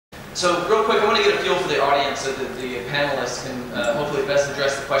So real quick, I want to get a feel for the audience so that the panelists can hopefully best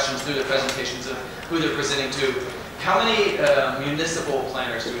address the questions through their presentations of who they're presenting to. How many municipal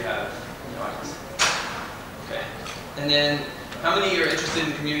planners do we have in the audience? Okay. And then how many are interested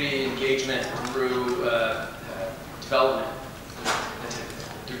in community engagement through development?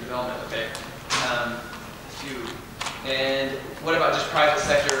 Through development, okay. Few. And what about just private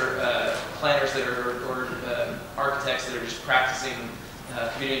sector planners that are, or architects that are just practicing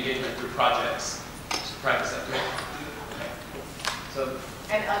community engagement through projects? Just private sector. Okay. So.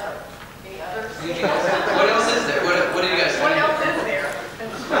 And other. Any others? Anything else? What else is there? What do you guys think? What else is there?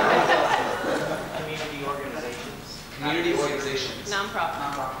 Community organizations. Community organizations.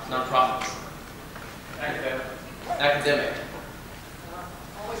 Nonprofit. Nonprofits. Academic. Academic.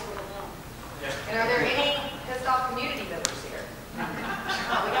 Always would have known. Yeah. And are there any pissed off community members here?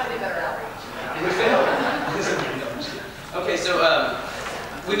 Oh, we got to do better outreach. We failed. Okay, so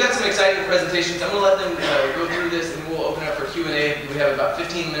we've got some exciting presentations. I'm going to let them go through this, and we'll open up for Q&A. We have about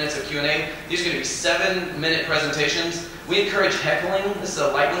 15 minutes of Q&A. These are going to be 7-minute presentations. We encourage heckling. This is a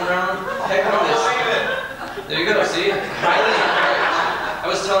lightning round. Heckling is... There you go. See? Highly encouraged. I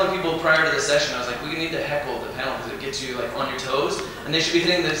was telling people prior to the session, I was like, we need to heckle the panel because it gets you like on your toes, and they should be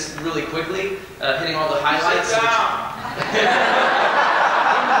hitting this really quickly, hitting all the highlights. Lightning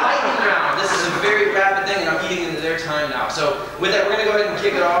round. This is a very rapid thing, and I'm eating into their time now. So with that, we're going to go ahead and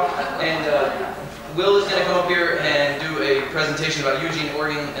kick it off, and Will is going to come up here and do a presentation about Eugene,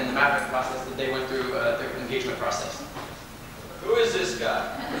 Oregon, and the mapping process that they went through, their engagement process. Who is this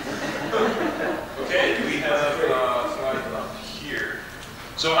guy? Okay, we have slides up here.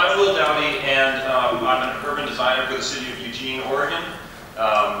 So I'm Will Dowdy, and I'm an urban designer for the city of Eugene, Oregon.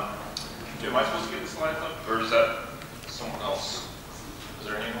 Am I supposed to get the slides up, or is that someone else? Is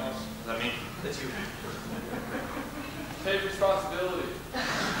there anyone else? Is that me? That's you. Take responsibility.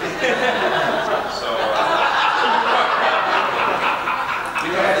 So,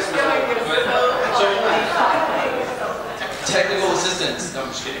 Technical assistance. No, I'm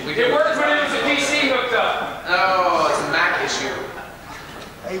just kidding. It worked when it was a PC hooked up. Oh, it's a Mac issue.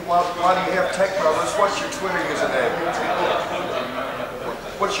 Hey, why do you have Tech Brothers? What's your Twitter username?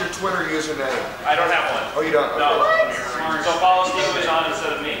 What's your Twitter username? I don't have one. Oh, you don't? No. Okay. So follow Steve John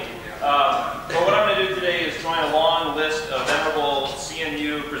instead of me. But what I'm going to do today is join a long list of venerable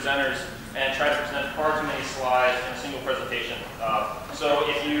CNU presenters and try to present far too many slides in a single presentation. So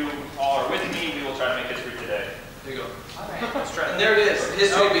if you all are with me, we will try to make history today. There you go. All right. Let's try. And there it is.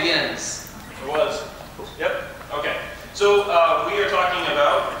 History begins. It was. Yep. Okay. So we are talking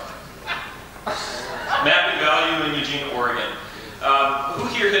about mapping value in Eugene, Oregon. Who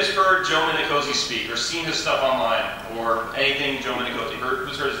here has heard Joe Minicozy speak or seen his stuff online or anything Joe Minicozy?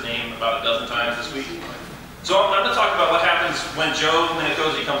 Who's heard his name about a dozen times this week? So I'm going to talk about what happens when Joe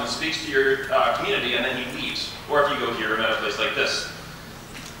Minicozy comes and speaks to your community and then he leaves. Or if you go here at a place like this.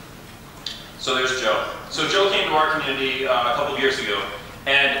 So there's Joe. So Joe came to our community a couple of years ago,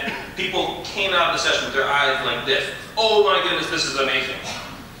 and people came out of the session with their eyes like this. Oh my goodness, this is amazing.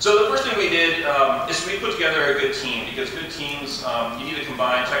 So the first thing we did is we put together a good team, because good teams, you need to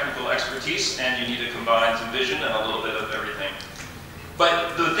combine technical expertise and you need to combine some vision and a little bit of everything.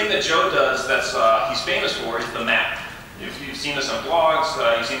 But the thing that Joe does that's he's famous for is the map. If you've seen this on blogs,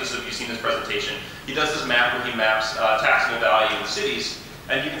 you've seen this presentation. He does this map where he maps taxable value in cities.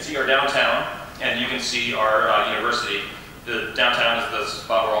 And you can see our downtown, and you can see our university. The downtown is the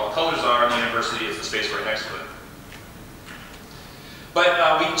spot where all the colors are, and the university is the space right next to it. But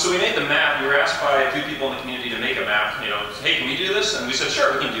so we made the map. We were asked by a few people in the community to make a map. You know, hey, can we do this? And we said,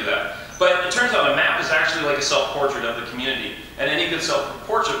 sure, we can do that. But it turns out a map is actually like a self-portrait of the community. And any good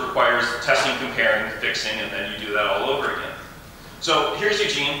self-portrait requires testing, comparing, fixing, and then you do that all over again. So here's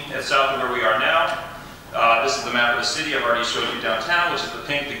Eugene. It's south of where we are now. This is the map of the city. I've already showed you downtown, which is the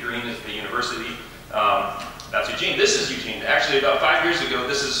pink. The green is the university. That's Eugene. This is Eugene. Actually, about 5 years ago,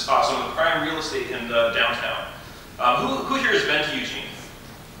 this is some of the prime real estate in downtown. Who here has been to Eugene?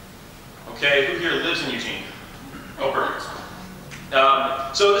 Okay, who here lives in Eugene? Oh, perfect.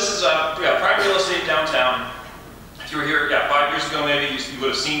 So this is prime real estate downtown. If you were here 5 years ago, maybe you would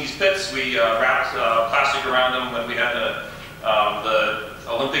have seen these pits. We wrapped plastic around them when we had the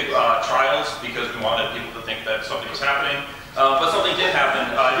Olympic trials, because we wanted people to think that something was happening. But something did happen.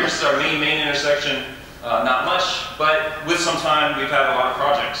 Here's our main intersection. Not much, but with some time, we've had a lot of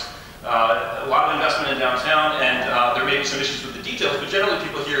projects. A lot of investment in downtown, and there may be some issues with the details, but generally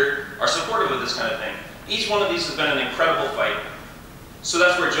people here are supportive of this kind of thing. Each one of these has been an incredible fight. So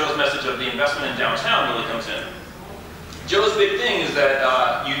that's where Joe's message of the investment in downtown really comes in. Joe's big thing is that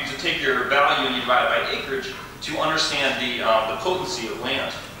you take your value and you divide it by acreage to understand the potency of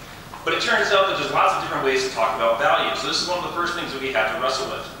land. But it turns out that there's lots of different ways to talk about value. So this is one of the first things that we had to wrestle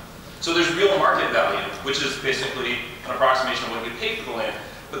with. So there's real market value, which is basically an approximation of what you pay for the land,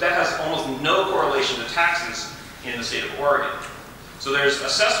 but that has almost no correlation to taxes in the state of Oregon. So there's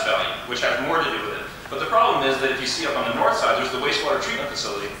assessed value, which has more to do with it. But the problem is that if you see up on the north side, there's the wastewater treatment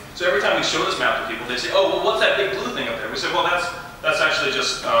facility. So every time we show this map to people, they say, oh, well, what's that big blue thing up there? We say, well, that's actually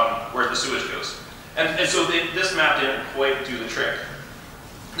just where the sewage goes. And so this map didn't quite do the trick.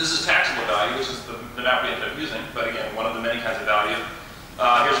 This is taxable value, which is the map we ended up using, but again, one of the many kinds of value.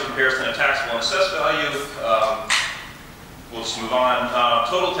 Here's a comparison of taxable and assessed value. We'll just move on.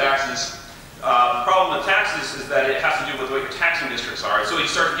 Total taxes. The problem with taxes is that it has to do with what your taxing districts are. So you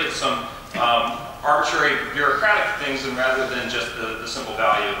start to get some arbitrary bureaucratic things and rather than just the simple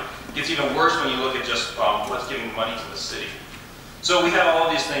value. It gets even worse when you look at just what's giving money to the city. So we have all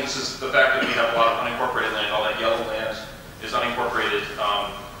of these things. This is the fact that we have a lot of unincorporated land. All that yellow land is unincorporated,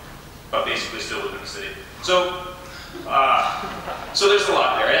 but basically still within the city. So there's a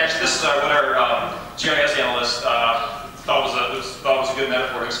lot there. And actually, this is what our GIS analyst thought was a good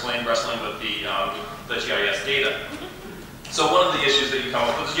metaphor to explain wrestling with the GIS data. So one of the issues that you come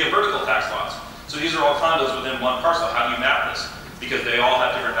up with is you have vertical tax lots. So these are all condos within one parcel. How do you map this? Because they all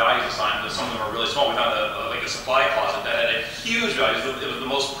have different values assigned. Some of them are really small. We found like a supply closet that had a huge value. It was the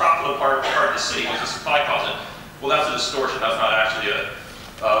most profitable part of the city was the supply closet. Well, that's a distortion. That's not actually a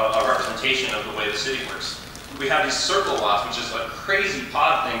representation of the way the city works. We have these circle lots, which is a crazy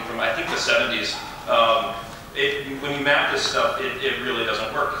pod thing from, I think, the 70s. When you map this stuff, it really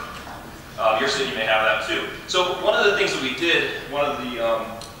doesn't work. Your city may have that too. So one of the things that we did, one of the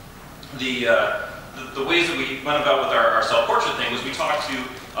ways that we went about with our self-portrait thing was we talked to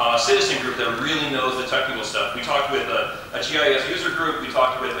a citizen group that really knows the technical stuff. We talked with a GIS user group, we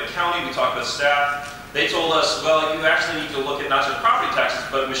talked with the county, we talked with staff. They told us, well, you actually need to look at not just property taxes,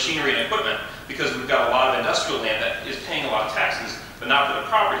 but machinery and equipment, because we've got a lot of industrial land that is paying a lot of taxes, but not for the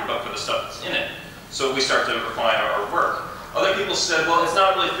property, but for the stuff that's in it. So we start to refine our work. Other people said, well, it's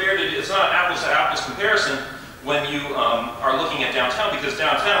not really fair to do, it's not an apples to apples comparison when you are looking at downtown, because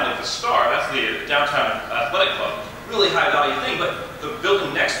downtown, like the Star, that's the downtown athletic club, really high value thing, but the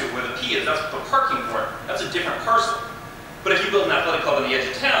building next to it where the P is, that's the parking for it, that's a different parcel. But if you build an athletic club on the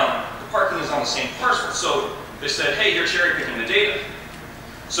edge of town, the parking is on the same parcel. So they said, hey, you're cherry picking the data.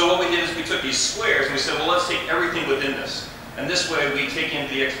 So what we did is we took these squares and we said, well, let's take everything within this. And this way we take in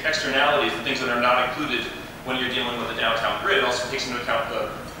the externalities, the things that are not included when you're dealing with the downtown grid. It also takes into account the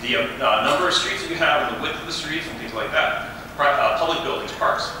number of streets that you have and the width of the streets and things like that. Public buildings,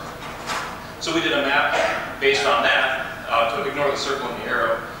 parks. So we did a map based on that, to ignore the circle and the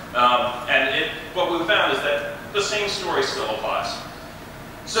arrow. What we found is that the same story still applies.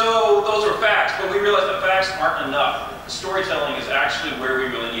 So those are facts, but we realized that facts aren't enough. Storytelling is actually where we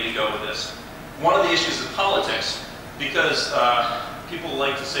really need to go with this. One of the issues is politics, because people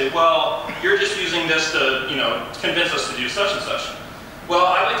like to say, well, you're just using this to, convince us to do such and such. Well,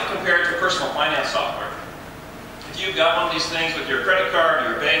 I like to compare it to personal finance software. If you've got one of these things with your credit card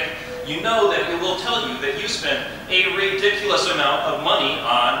or your bank, you know that it will tell you that you spent a ridiculous amount of money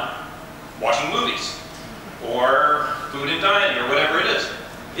on watching movies, or food and dining, or whatever it is.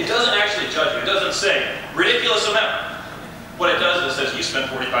 It doesn't actually judge you. It doesn't say, ridiculous amount. What it does is it says you spend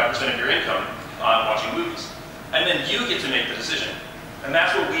 45% of your income on watching movies. And then you get to make the decision. And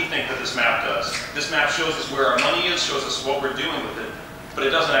that's what we think that this map does. This map shows us where our money is, shows us what we're doing with it, but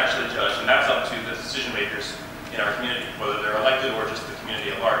it doesn't actually judge, and that's up to the decision makers in our community, whether they're elected or just the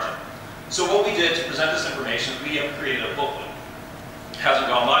community at large. So what we did to present this information, we have created a booklet. It hasn't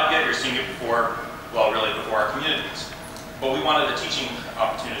gone live yet, you're seeing it before, well, really before our communities. But we wanted a teaching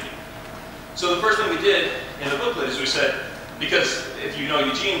opportunity. So the first thing we did in the booklet is we said, because if you know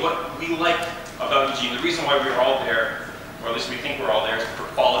Eugene, what we like about Eugene, the reason why we're all there, or at least we think we're all there, is for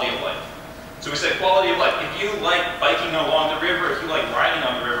quality of life. So we said quality of life. If you like biking along the river, if you like riding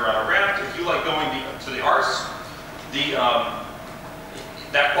on the river on a raft, if you like going to the arts,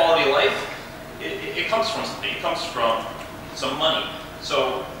 that quality of life, it comes from something. It comes from some money.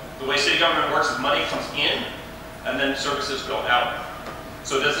 So the way city government works is money comes in, and then services go out.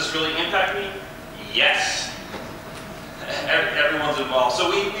 So does this really impact me? Yes. Everyone's involved. So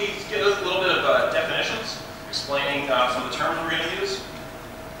we get a little bit of definitions, explaining some of the terms we're going to use,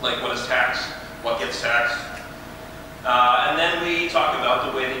 like what is tax, what gets taxed. And then we talk about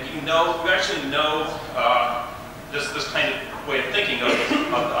the way that you actually know this kind of way of thinking of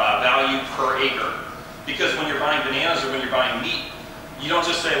value per acre. Because when you're buying bananas or when you're buying meat, you don't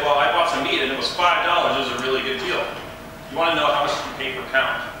just say, well, I bought some meat and it was $5, it was a really good deal. You want to know how much you pay per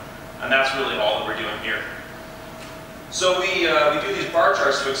pound. And that's really all that we're doing here. So we do these bar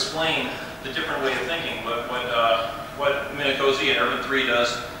charts to explain the different way of thinking. What Minacozy and Urban 3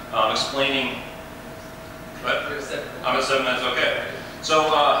 does, explaining. What? I'm at 7 minutes. Okay. So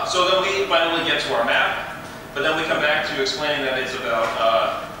then we finally get to our map, but then we come back to explaining that it's about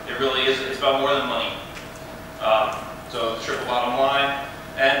it's about more than money. So triple bottom line.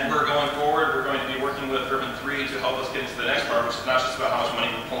 And we're going forward, we're going to be working with Urban 3 to help us get into the next part, which is not just about how much money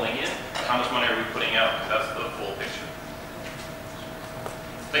we're pulling in, but how much money are we putting out. That's the full picture.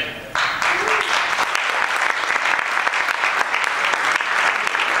 Thank you.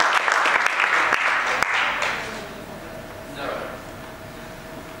 No.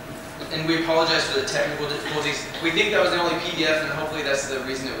 And we apologize for the technical difficulties. We think that was the only PDF, and hopefully that's the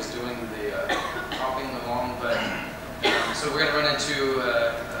reason it was doing the hopping along. But so we're going to run into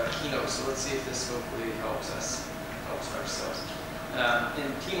Keynote. So let's see if this hopefully helps ourselves.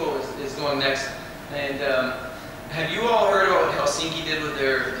 And Timo is going next. And have you all heard about what Helsinki did with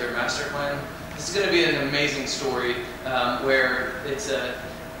their master plan? This is going to be an amazing story where it's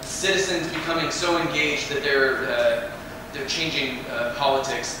citizens becoming so engaged that they're changing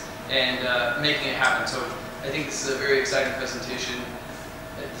politics and making it happen. So I think this is a very exciting presentation.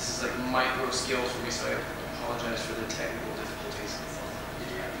 This is like micro scale for me, so I apologize for the technical difficulties.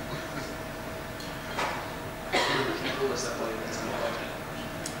 Can you pull this up while you're in some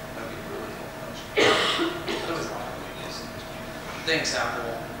That would be really helpful. Thanks,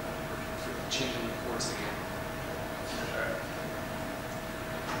 Apple, for changing the ports again. Alright.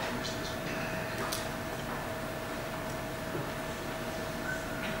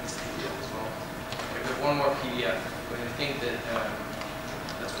 This PDF as well. Okay, we have one more PDF, but I think that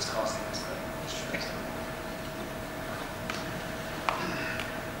that's what's costing us. But let's try this out.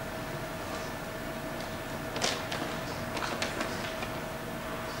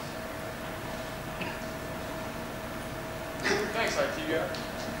 Thanks, IT guy.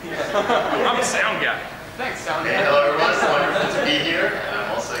 I'm a sound guy. Thanks, sound guy. Hey, hello everyone, it's wonderful to be here, and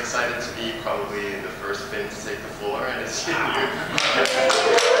I'm also excited to be probably the first Finn to take the floor at this CNU.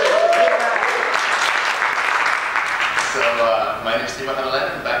 So, my name is Timo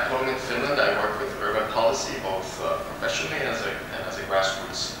Hanalén, and back home in Finland I work with urban policy, both professionally and as a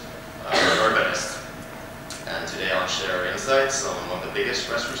grassroots urbanist. And today I'll share insights on one of the biggest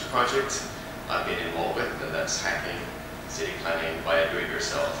grassroots projects I've been involved with, and that's hacking city planning by a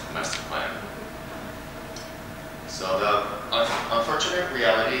do-it-yourself master plan. So the unfortunate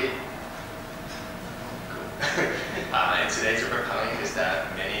reality in today's urban planning is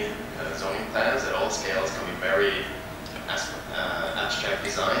that many zoning plans at all scales can be very abstract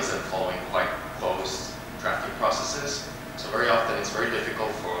designs and following quite closed drafting processes. So very often it's very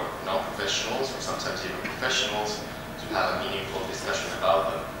difficult for non-professionals or sometimes even professionals to have a meaningful discussion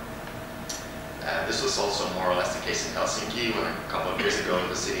about them. This was also more or less the case in Helsinki when a couple of years ago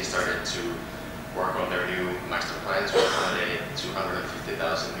the city started to work on their new master plan to accommodate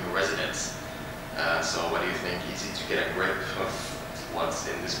 250,000 new residents. So what do you think? Easy to get a grip of what's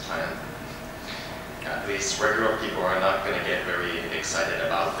in this plan? At least regular people are not going to get very excited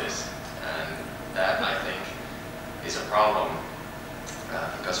about this. And that, I think, is a problem.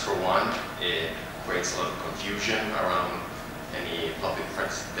 Because for one, it creates a lot of confusion around any public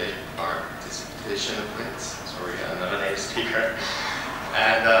participation points. Sorry, I'm not a native speaker.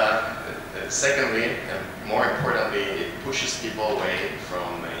 And secondly, and more importantly, it pushes people away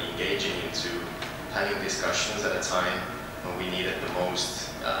from engaging into planning discussions at a time when we need it the most.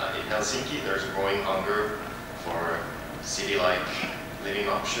 In Helsinki, there's growing hunger for city-like living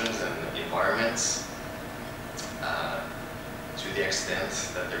options and environments, to the extent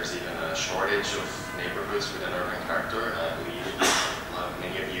that there's even a shortage of neighborhoods with an urban character, and I believe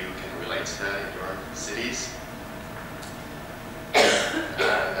many of you can relate to that in your cities.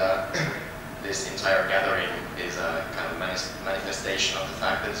 And this entire gathering is a kind of manifestation of the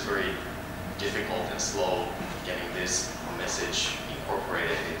fact that it's very difficult and slow getting this message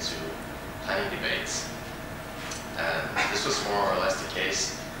incorporated into planning debates. And this was more or less the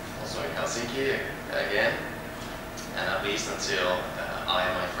case also in Helsinki again, and at least until I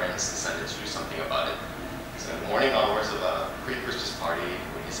and my friends decided to do something about it. So in the morning hours of a pre-Christmas party,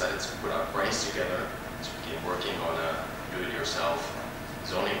 we decided to put our brains together to begin working on a do-it-yourself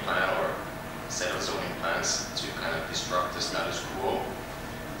zoning plan or set of zoning plans to kind of disrupt the status quo.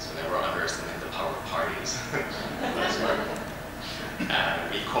 So never underestimate the power of parties.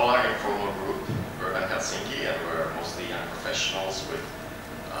 And we call our informal group Urban Helsinki, and we're mostly young professionals with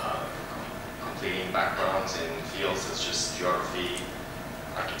completing backgrounds in fields such as geography,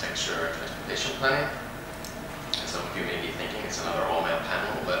 architecture, transportation planning. And some of you may be thinking it's another all-male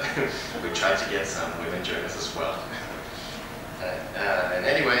panel, but we tried to get some women join us as well. And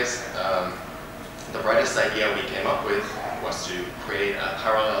anyways, the brightest idea we came up with was to create a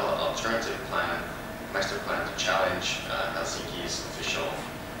parallel alternative plan, master plan to challenge Helsinki's official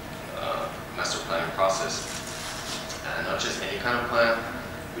master planning process. And not just any kind of plan,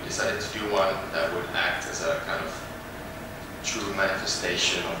 we decided to do one that would act as a kind of true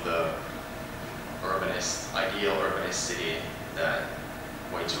manifestation of the ideal urbanist city that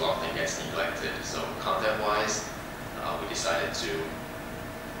way too often gets neglected. So content-wise, we decided to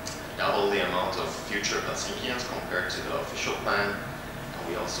double the amount of future Helsinkians compared to the official plan. And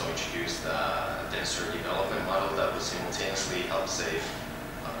we also introduced a denser development model that would simultaneously help save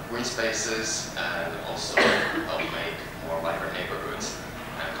green spaces and also help make more vibrant neighborhoods.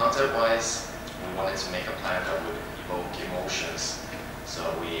 And content-wise, we wanted to make a plan that would evoke emotions. So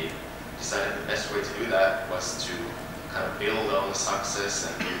we decided the best way to do that was to kind of build on the success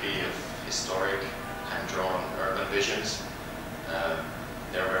and beauty of historic hand-drawn urban visions.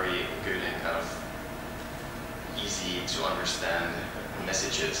 They're very good and kind of easy to understand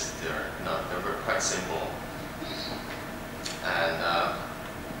messages. They're quite simple. And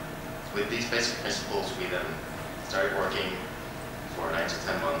with these basic principles, we then started working for 9 to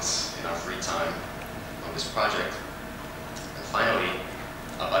 10 months in our free time on this project. And finally,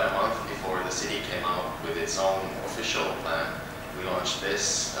 about a month before the city came out with its own official plan, we launched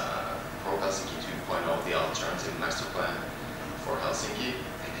this Pro Helsinki 2.0, the alternative master plan for Helsinki.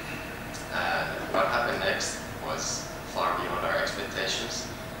 And what happened next was far beyond our expectations.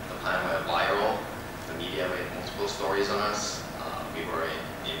 The plan went viral. The media made multiple stories on us. We were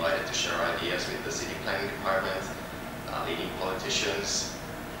invited to share ideas with the city planning department, leading politicians,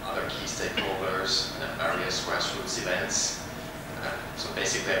 other key stakeholders, and at various grassroots events. So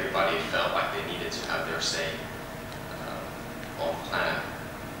basically everybody felt like they needed to have their say on the plan.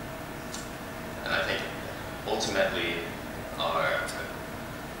 And I think ultimately our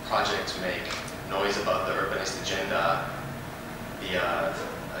project to make noise about the urbanist agenda via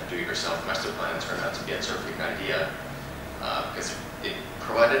a do-it-yourself master plan turned out to be a terrific idea because it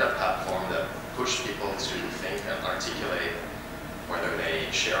provided a platform that pushed people to think and articulate whether they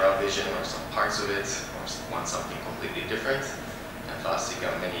share our vision or some parts of it or want something completely different. And thus it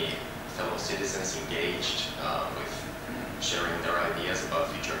got many fellow citizens engaged with sharing their ideas about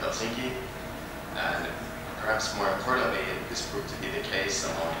future Helsinki. And perhaps more importantly, this proved to be the case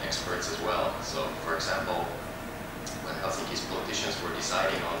among experts as well. So, for example, when Helsinki's politicians were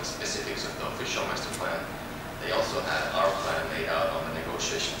deciding on the specifics of the official master plan, they also had our plan laid out on the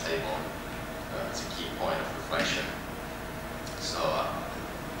negotiation table. It's a key point of reflection. So,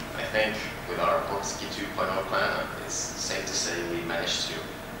 I think with our Helsinki 2.0 plan, it's safe to say we managed to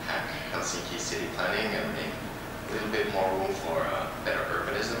hack Helsinki city planning and make a little bit more room for better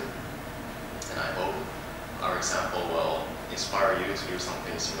urbanism. And I hope our example will inspire you to do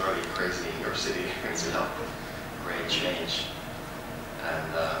something similarly crazy in your city to help create change.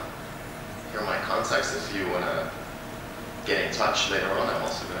 And here are my contacts if you want to get in touch later on. I'm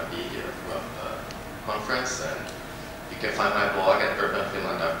also going to be here throughout the conference. And you can find my blog at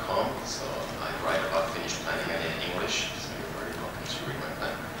urbanfinland.com. So I write about Finnish planning and in English. So you're very welcome to read my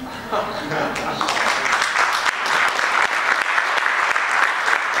plan.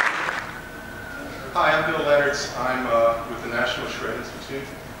 Hi, I'm Bill Leonards. I'm with the National Shred Institute.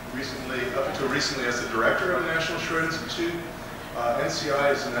 Up until recently as the director of the National Shred Institute.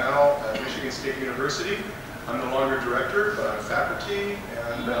 NCI is now at Michigan State University. I'm no longer director, but I'm faculty.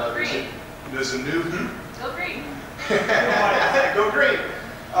 And there's a new... Go green. Go green.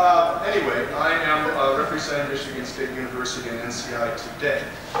 Anyway, I am representing Michigan State University and NCI today.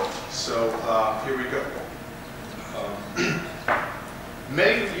 So here we go.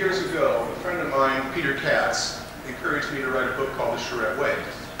 Many years ago, a friend of mine, Peter Katz, encouraged me to write a book called The Charette Way.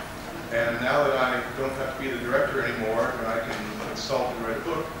 And now that I don't have to be the director anymore, and I can consult and write a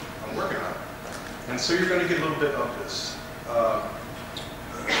book, I'm working on it. And so you're going to get a little bit of this.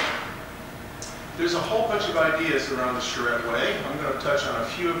 There's a whole bunch of ideas around the Charette Way. I'm going to touch on a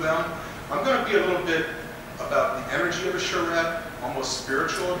few of them. I'm going to be a little bit about the energy of a charrette, almost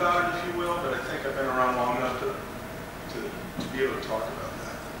spiritual about it, if you will, but I think I've been around long enough to be able to talk about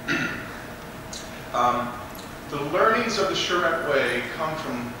that. The learnings of the Charette Way come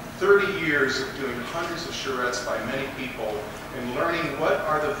from 30 years of doing hundreds of charrettes by many people and learning what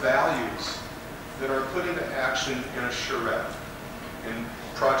are the values that are put into action in a charrette in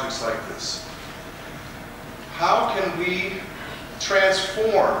projects like this. How can we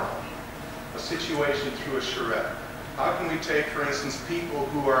transform a situation through a charrette? How can we take, for instance, people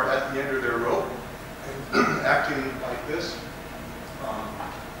who are at the end of their rope and acting like this?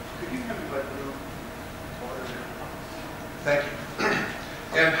 Could you have me let blue water there? Thank you.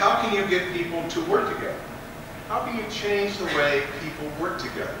 And how can you get people to work together? How can you change the way people work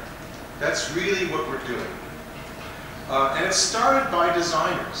together? That's really what we're doing. And it started by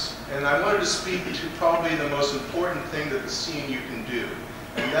designers. And I wanted to speak to probably the most important thing that the CNU can do.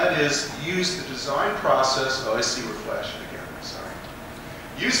 And that is use the design process. Oh, I see we're flashing again. Sorry.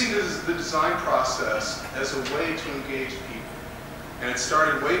 Using the design process as a way to engage people. And it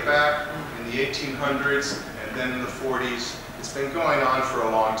started way back in the 1800s and then in the 40s. It's been going on for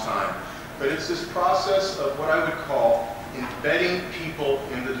a long time. But it's this process of what I would call embedding people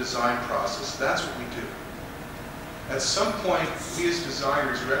in the design process. That's what we do. At some point, we as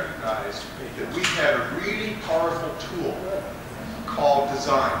designers recognized that we had a really powerful tool called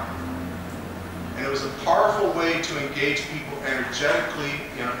design. And it was a powerful way to engage people energetically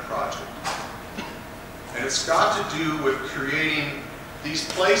in a project. And it's got to do with creating these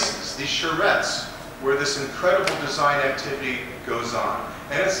places, these charrettes, where this incredible design activity goes on.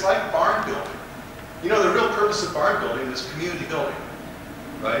 And it's like barn building. You know, the real purpose of barn building is community building,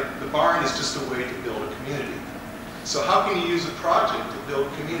 right? The barn is just a way to build a community. So how can you use a project to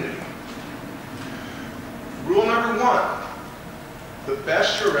build community? Rule number one, the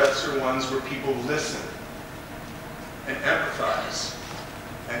best charrettes are ones where people listen and empathize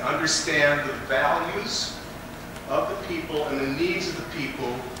and understand the values of the people and the needs of the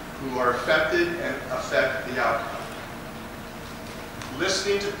people who are affected and affect the outcome.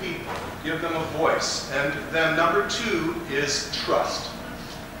 Listening to people, give them a voice. And then number two is trust.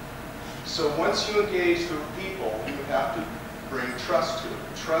 So once you engage the people, you have to bring trust to it.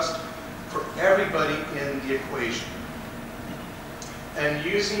 Trust for everybody in the equation. And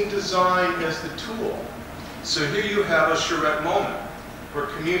using design as the tool. So here you have a charrette moment where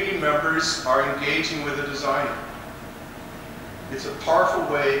community members are engaging with a designer. It's a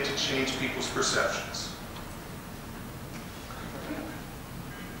powerful way to change people's perceptions.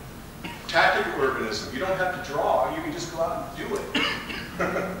 Tactical urbanism. You don't have to draw, you can just go out and do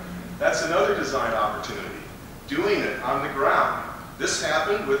it. That's another design opportunity. Doing it on the ground. This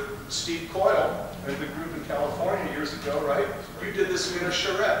happened with Steve Coyle and the group in California years ago, right? You did this in a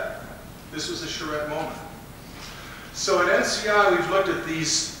charrette. This was a charrette moment. So at NCI, we've looked at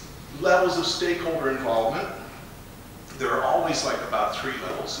these levels of stakeholder involvement. There are always like about 3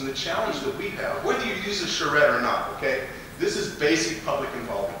 levels. And the challenge that we have, whether you use a charrette or not, okay, this is basic public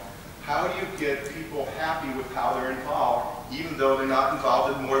involvement. How do you get people happy with how they're involved, even though they're not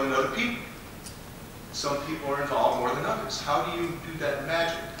involved in more than other people? Some people are involved more than others. How do you do that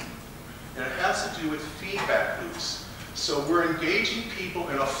magic? And it has to do with feedback loops. So we're engaging people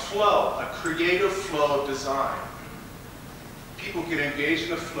in a flow, a creative flow of design. People get engaged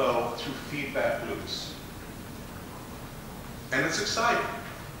in a flow through feedback loops. And it's exciting.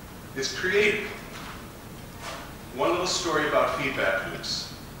 It's creative. One little story about feedback loops.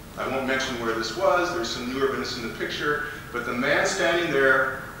 I won't mention where this was. There's some new urbanists in the picture. But the man standing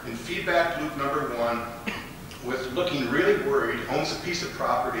there in feedback loop number 1, with looking really worried, owns a piece of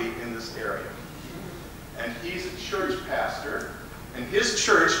property in this area. And he's a church pastor. And his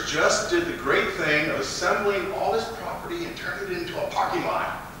church just did the great thing of assembling all this property and turning it into a parking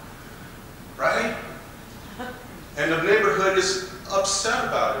lot. Right? And the neighborhood is upset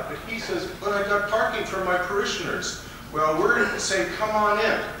about it. But he says, but I got parking for my parishioners. Well, we're saying, come on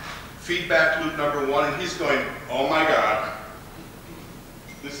in. Feedback loop number 1, and he's going, oh my God,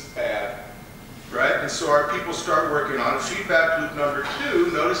 this is bad. Right? And so our people start working on it. Feedback loop number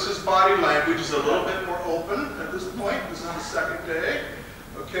 2, notice his body language is a little bit more open at this point. This is the second day.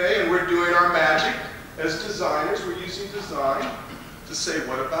 Okay, and we're doing our magic as designers. We're using design to say,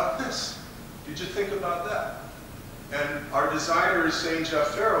 what about this? Did you think about that? And our designer is saying, Jeff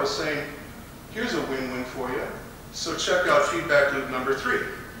Farrow is saying, here's a win-win for you. So check out feedback loop number 3.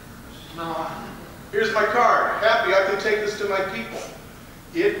 Here's my card. Happy I can take this to my people.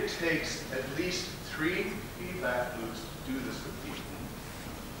 It takes at least 3 feedback loops to do this with people.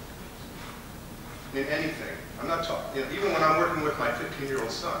 In anything. I'm not talking, even when I'm working with my 15-year-old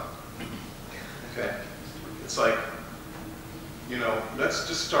son. Okay? It's like, let's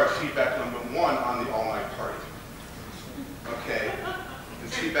just start feedback number 1 on the all-night party. Okay? And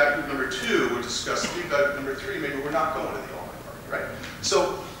feedback loop number 2, we'll discuss feedback loop number 3, maybe we're not going to the all-night party, right?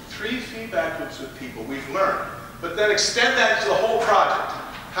 So 3 feedback loops with people we've learned. But then extend that to the whole project.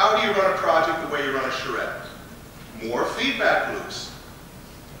 How do you run a project the way you run a charrette? More feedback loops.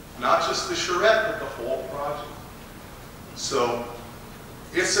 Not just the charrette, but the whole project. So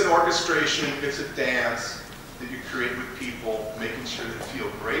it's an orchestration, it's a dance that you create with people, making sure they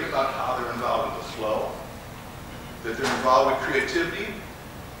feel great about how they're involved in the flow, that they're involved with creativity.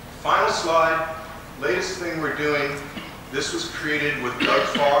 Final slide, latest thing we're doing This was created with Doug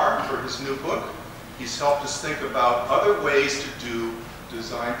Farr for his new book. He's helped us think about other ways to do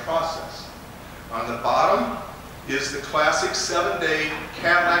design process. On the bottom is the classic 7-day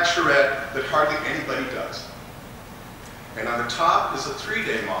Cadillac charrette that hardly anybody does. And on the top is a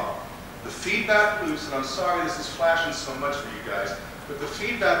 3-day model. The feedback loops, and I'm sorry this is flashing so much for you guys, but the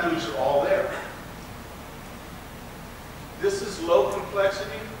feedback loops are all there. This is low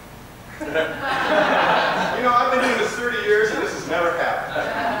complexity. You know, I've been doing this 30 years and this has never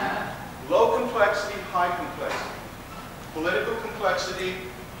happened. Low complexity, high complexity. Political complexity,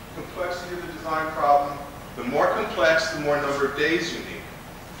 complexity of the design problem. The more complex, the more number of days you need.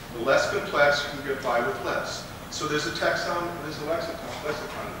 The less complex, you can get by with less. So there's a lexicon to this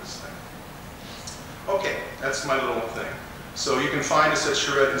thing. Okay, that's my little thing. So you can find us at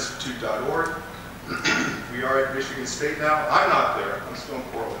charretteinstitute.org. We are at Michigan State now. I'm not there. I'm still in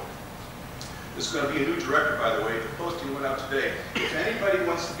Portland. There's going to be a new director, by the way. The posting went out today. If anybody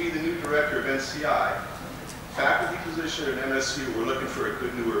wants to be the new director of NCI, faculty position at MSU, we're looking for a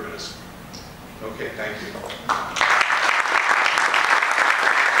good new urbanist. Okay, thank you.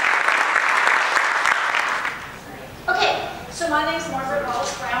 Okay, so my name is Margaret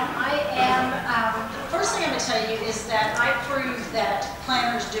Wallace Brown. I am, first thing I'm going to tell you is that I prove that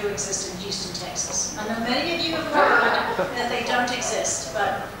planners do exist in Houston, Texas. I know many of you have heard that they don't exist,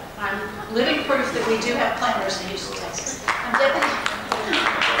 but I'm living proof that we do have planners in Houston, Texas. I'm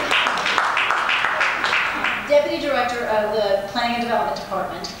Deputy Director of the Planning and Development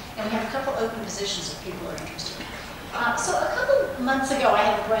Department, and we have a couple open positions if people are interested. So a couple months ago, I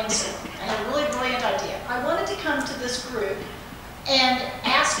had a brainstorm. I had a really brilliant idea. I wanted to come to this group and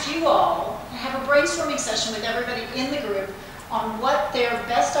ask you all to have a brainstorming session with everybody in the group on what their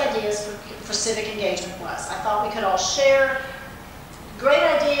best ideas for civic engagement was. I thought we could all share great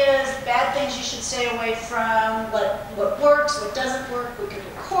ideas, bad things you should stay away from, what works, what doesn't work. We could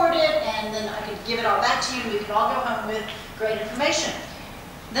record it, and then I could give it all back to you, and we could all go home with great information.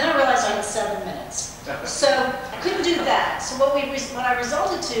 Then I realized I had 7 minutes. So I couldn't do that. So what I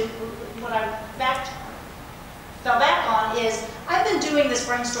resulted to, what I fell back on is, I've been doing this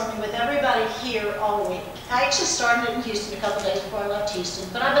brainstorming with everybody here all week. I actually started it in Houston a couple days before I left Houston,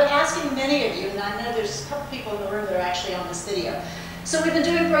 but I've been asking many of you, and I know there's a couple people in the room that are actually on this video. So we've been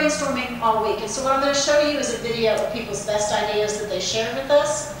doing brainstorming all week, and so what I'm going to show you is a video of people's best ideas that they shared with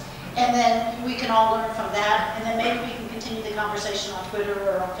us, and then we can all learn from that, and then maybe we can continue the conversation on Twitter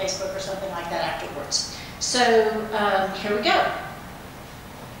or on Facebook or something like that afterwards. So here we go.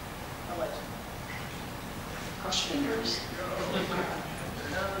 I'll let you cross your fingers.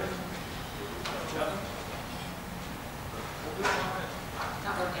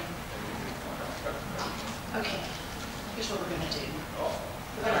 Not working. Okay, here's what we're going to do.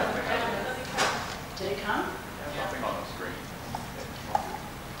 Did it come? Nothing on the screen.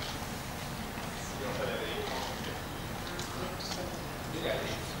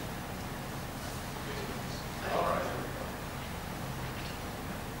 All right.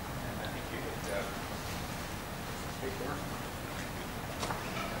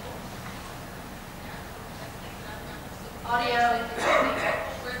 Audio,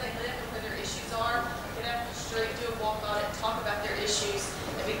 where they live and where their issues are, get out on the street, do a walk on it, talk about their issues,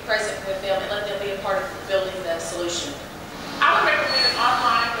 and be present with them, and let them be a part of building the solution. I would recommend an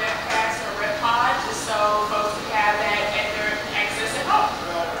online webcast or web pod, just so folks can have that at their access at home.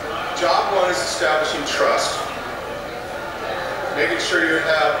 Job one is establishing trust. Making sure you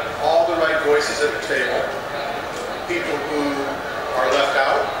have all the right voices at the table. People who are left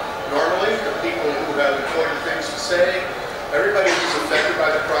out, normally, the people who have important things to say, everybody who's affected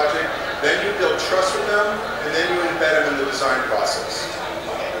by the project. Then you build trust with them, and then you embed them in the design process.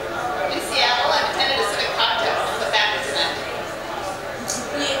 In Seattle, I've attended a civic contest. What's that meant?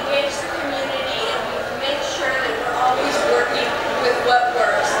 We engage the community and we make sure that we're always working with what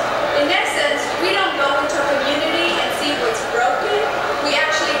works. In essence, we don't go into a community and see what's broken. We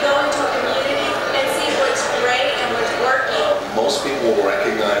actually go into a community and see what's great and what's working. Most people will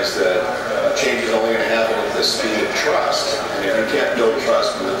recognize that change is only going to happen at the speed of trust. And if you can't build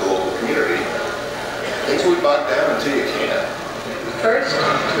trust with the local community, things will be bogged down until you can. First,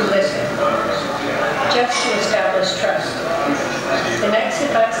 to listen, just to establish trust. The next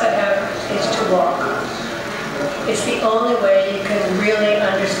advice I have is to walk. It's the only way you can really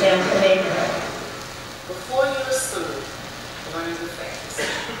understand the neighborhood. Before you assume, learn the facts.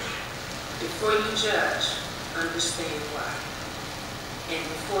 Before you judge, understand why. And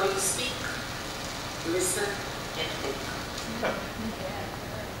before you speak, listen and think.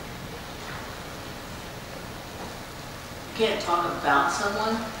 You can't talk about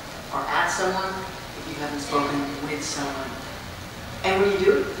someone or at someone if you haven't spoken with someone. And when you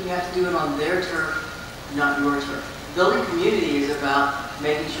do it, you have to do it on their turf, not your turf. Building community is about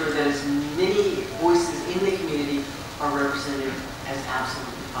making sure that as many voices in the community are represented as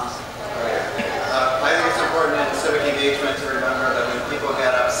absolutely possible. I think it's important in civic engagement to remember that when people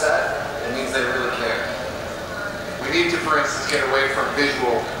get upset, it means they really care. We need to, for instance, get away from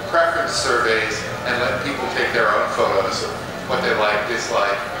visual preference surveys and let people take their own photos of what they like,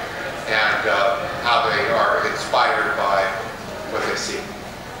 dislike, and how they are inspired by what they see.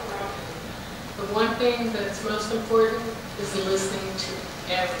 The one thing that's most important is listening to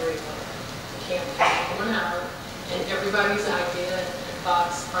everyone. You can't pick anyone out, and everybody's idea and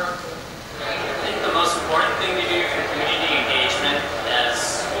thoughts are important. I think the most important thing to do for community engagement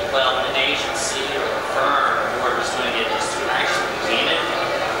as well an agency or a firm or whoever's doing it is to actually mean it,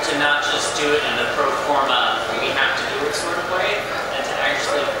 to not just do it in the pro forma, we have to do it sort of way, and to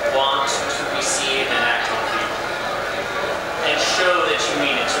actually want to receive and act on people. And show that you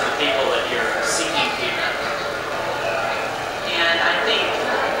mean it to the people that you're seeking feedback. And I think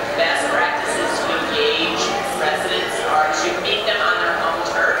best practices to engage residents are to meet them on their home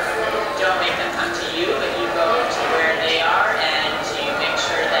turf. Don't make them come to you, but you go to where they are and you make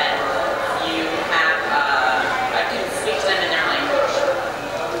sure that you have, I can speak to them in their language.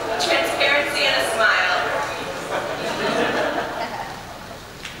 Transparency and a smile.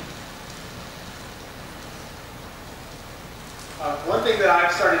 One thing that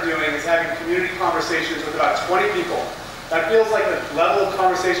I've started doing is having community conversations with about 20 people. That feels like a level of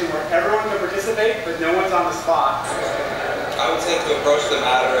conversation where everyone can participate, but no one's on the spot. I would say to approach the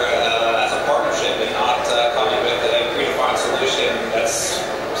matter as a partnership and not coming with a predefined solution that's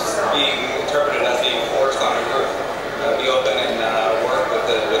being interpreted as being forced on a group. Be open and work with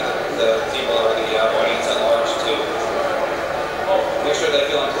the people or the audience at large to make sure they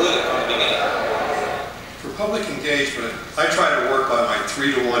feel included from the beginning. For public engagement, I try to work by my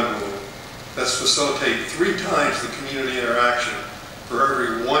 3-to-1 rule. That's facilitate 3 times the community interaction for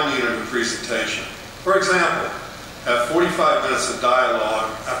every 1 unit of presentation. For example, have 45 minutes of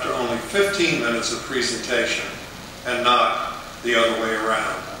dialogue after only 15 minutes of presentation, and not the other way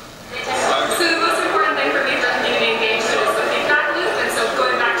around. So the most important thing for me for community engagement is the feedback loop, and so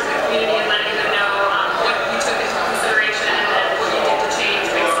going back to the community and letting them know what you took into consideration and then what you did to change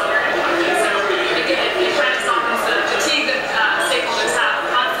based on their input. And so it kind of softens the fatigue that stakeholders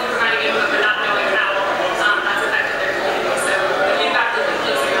have, constantly providing input but not knowing how that's affected their community. So the feedback loop and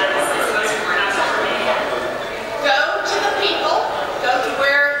closing that is the most important aspect for me. Go to the people, go to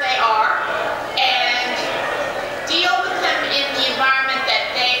where they are, and deal with them in the environment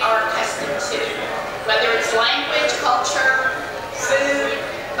that they are accustomed to. Whether it's language, culture, food,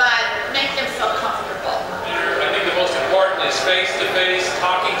 but make them feel comfortable. I think the most important is face-to-face,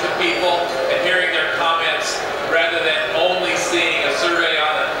 talking to people and hearing their comments rather than only seeing a survey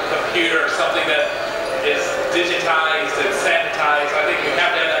on a computer or something that is digitized and sanitized. I think we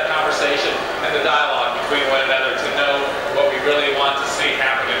have to have that conversation and the dialogue between one another to know what we really want to see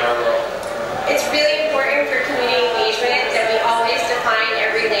happen in our world. It's really important for community engagement that we always define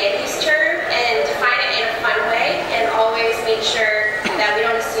every land use term and define it in a fun way, and always make sure that we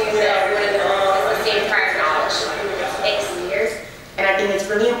don't assume that everyone in the room has the same prior knowledge. Thanks. And I think it's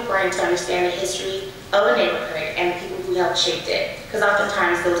really important to understand the history of a neighborhood and the people who helped shape it, because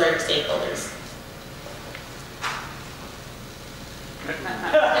oftentimes those are the stakeholders.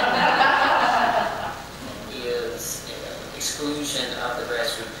 Is exclusion of the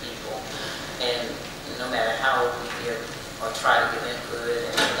grassroots people, and no matter how we give or try to get input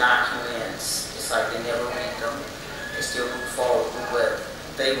and documents, it's like they never read them. They still move forward with what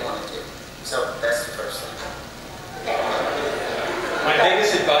they want to do. So that's the first thing. My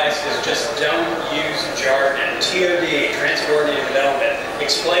biggest advice is just don't use jargon. TOD, transcoordinated development.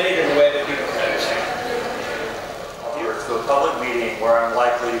 Explain it in a way that people can understand. It's the public meeting where I'm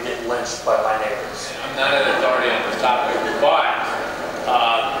likely to get lynched by my neighbors. I'm not an authority on this topic, but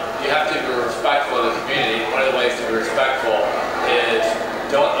you have to be respectful of the community. One of the ways to be respectful is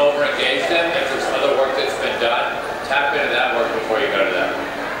don't over-engage them. If there's other work that's been done, tap into that work before you go to that.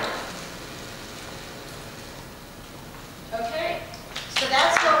 Okay, so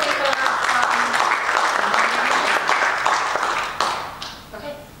that's where we go from.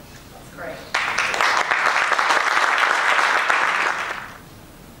 Okay, that's great.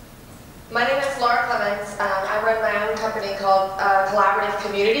 My name is Laura Clemens. I run my own company called Collaborative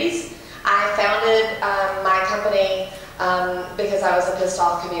Communities. I founded my company because I was a pissed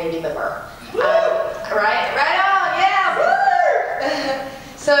off community member. Right on, yeah, woo!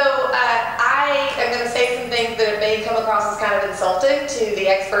 So I am going to say some things that may come across as kind of insulting, relative to the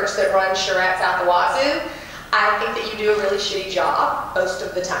experts that run charrettes out the wazoo, I think that you do a really shitty job most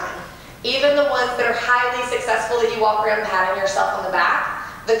of the time. Even the ones that are highly successful that you walk around patting yourself on the back,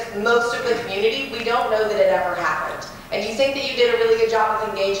 most of the community, we don't know that it ever happened. And you think that you did a really good job of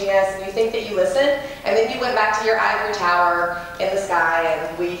engaging us, and you think that you listened, and then you went back to your ivory tower in the sky,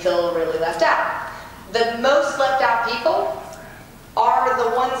 and we feel really left out. The most left out people are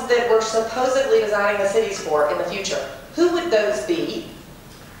the ones that we're supposedly designing the cities for in the future. Who would those be?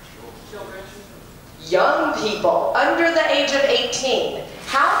 Children. Young people under the age of 18.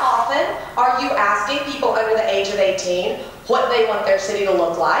 How often are you asking people under the age of 18 what they want their city to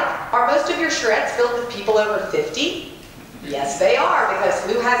look like? Are most of your charrettes filled with people over 50? Yes, they are, because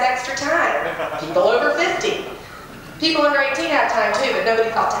who has extra time? People over 50. People under 18 have time too, but nobody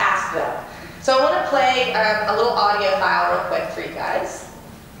thought to ask them. So I want to play a little audio file real quick for you guys.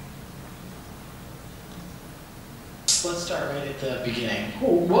 Let's start right at the beginning.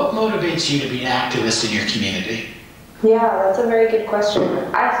 What motivates you to be an activist in your community? Yeah, that's a very good question.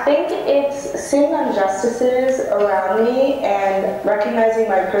 I think it's seeing injustices around me and recognizing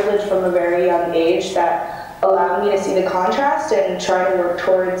my privilege from a very young age that allowed me to see the contrast and try to work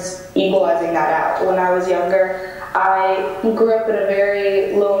towards equalizing that out. When I was younger, I grew up in a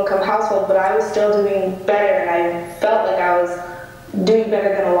very low-income household, but I was still doing better, and I felt like I was doing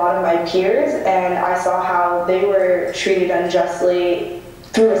better than a lot of my peers, and I saw how they were treated unjustly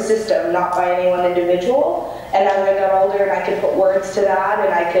through a system, not by any one individual. And as I got older and I could put words to that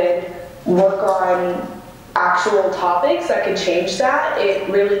and I could work on actual topics that could change that, it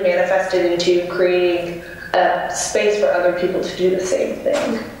really manifested into creating a space for other people to do the same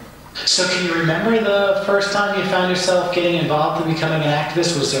thing. So can you remember the first time you found yourself getting involved in becoming an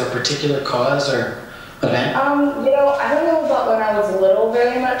activist? Was there a particular cause or event? You know, I don't know about when I was little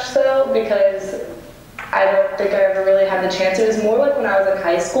very much so, because I don't think I ever really had the chance. It was more like when I was in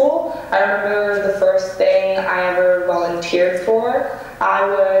high school. I remember the first thing I ever volunteered for. I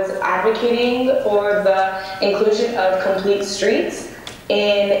was advocating for the inclusion of complete streets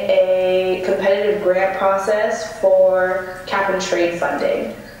in a competitive grant process for cap and trade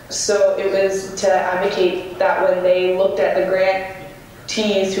funding. So it was to advocate that when they looked at the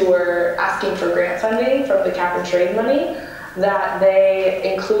grantees who were asking for grant funding from the cap and trade money, that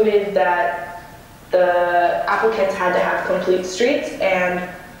they included that the applicants had to have complete streets and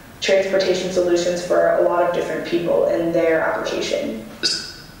transportation solutions for a lot of different people in their application.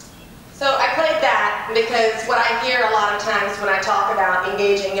 So I played that because what I hear a lot of times when I talk about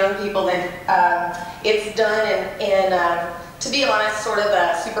engaging young people, it's done in to be honest, sort of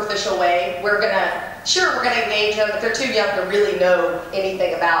a superficial way. We're gonna engage them, but they're too young to really know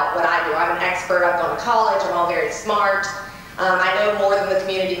anything about what I do. I'm an expert, I've gone to college, I'm all very smart. I know more than the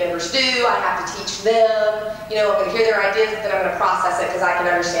community members do. I have to teach them. You know, I'm going to hear their ideas, but then I'm going to process it because I can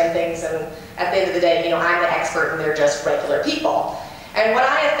understand things. And at the end of the day, you know, I'm the expert and they're just regular people. And what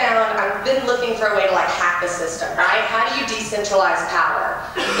I have found, I've been looking for a way to like hack the system, right? How do you decentralize power?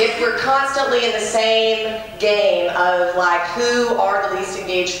 If we're constantly in the same game of like who are the least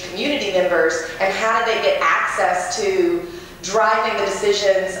engaged community members and how do they get access to driving the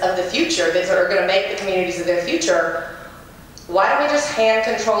decisions of the future that are going to make the communities of their future, why don't we just hand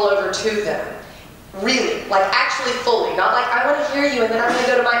control over to them? Really, like actually fully, not like I want to hear you and then I'm going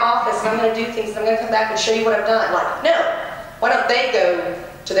to go to my office and I'm going to do things and I'm going to come back and show you what I've done. Like, no. Why don't they go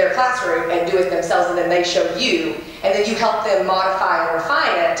to their classroom and do it themselves and then they show you and then you help them modify and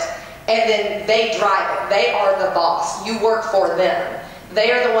refine it and then they drive it. They are the boss. You work for them.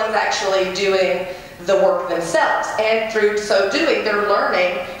 They are the ones actually doing the work themselves, and through so doing, they're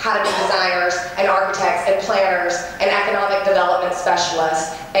learning how to be designers and architects and planners and economic development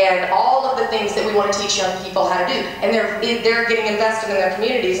specialists and all of the things that we want to teach young people how to do. And they're getting invested in their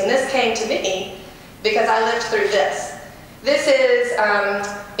communities. And this came to me because I lived through this. This is,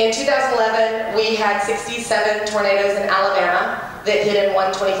 in 2011, we had 67 tornadoes in Alabama that hit in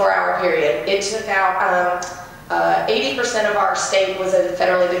one 24-hour period. It took out 80% of our state was a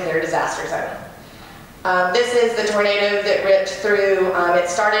federally declared disaster zone. This is the tornado that ripped through, it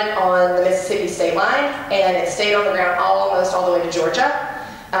started on the Mississippi state line and it stayed on the ground almost all the way to Georgia.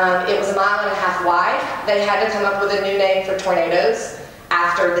 It was 1.5 miles wide. They had to come up with a new name for tornadoes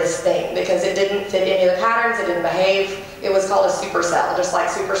after this thing because it didn't fit any of the patterns, it didn't behave. It was called a supercell, just like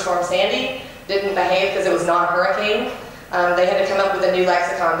Superstorm Sandy didn't behave because it was not a hurricane. They had to come up with a new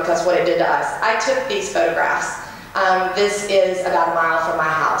lexicon because of what it did to us. I took these photographs. This is about 1 mile from my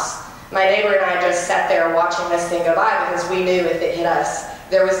house. My neighbor and I just sat there watching this thing go by because we knew if it hit us,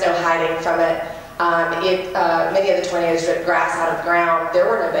 there was no hiding from it. Many of the tornadoes ripped grass out of the ground. There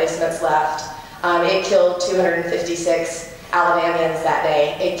were no basements left. It killed 256 Alabamians that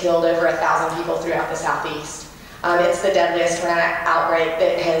day. It killed over 1,000 people throughout the Southeast. It's the deadliest outbreak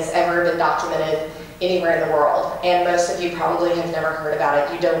that has ever been documented anywhere in the world, and most of you probably have never heard about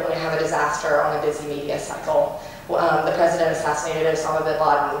it. You don't want to have a disaster on a busy media cycle. The president assassinated Osama bin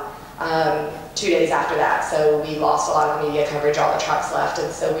Laden 2 days after that, so we lost a lot of media coverage, all the trucks left,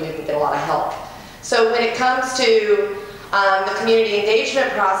 and so we didn't get a lot of help. So when it comes to the community engagement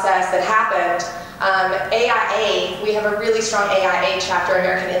process that happened, AIA, we have a really strong AIA chapter,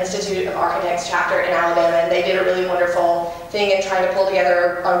 American Institute of Architects chapter in Alabama, and they did a really wonderful thing in trying to pull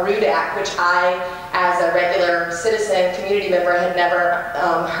together a ROOT Act, which I, as a regular citizen, community member, had never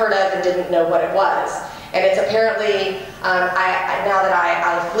heard of and didn't know what it was. And it's apparently, now that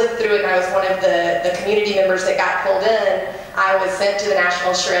I've lived through it and I was one of the community members that got pulled in, I was sent to the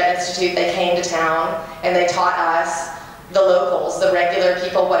National Charrette Institute. They came to town and they taught us, the locals, the regular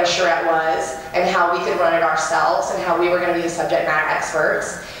people, what a charrette was and how we could run it ourselves and how we were going to be the subject matter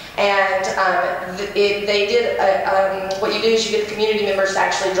experts. And they did, what you do is you get the community members to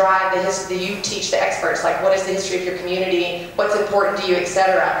actually drive you teach the experts, like what is the history of your community, what's important to you,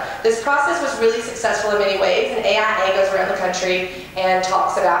 etc. This process was really successful in many ways, and AIA goes around the country and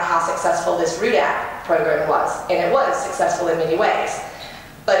talks about how successful this ROOT Act program was, and it was successful in many ways.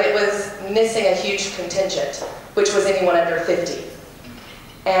 But it was missing a huge contingent, which was anyone under 50.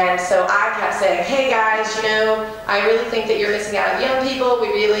 And so I kept saying, hey guys, you know, I really think that you're missing out on young people. We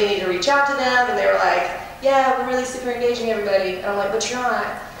really need to reach out to them. And they were like, yeah, we're really super engaging everybody. And I'm like, but you're not.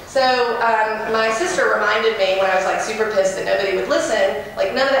 So my sister reminded me when I was like super pissed that nobody would listen,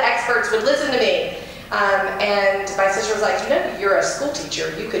 like none of the experts would listen to me. And my sister was like, you know, you're a school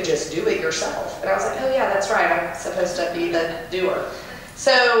teacher. You could just do it yourself. And I was like, oh yeah, that's right. I'm supposed to be the doer.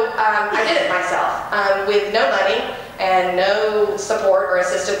 So I did it myself with no money and no support or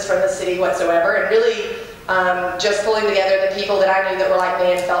assistance from the city whatsoever, and really just pulling together the people that I knew that were like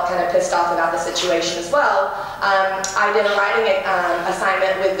me and felt kind of pissed off about the situation as well. I did a writing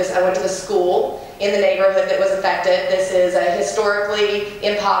assignment with this. I went to the school in the neighborhood that was affected. This is a historically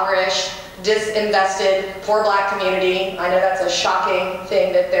impoverished, disinvested, poor black community. I know that's a shocking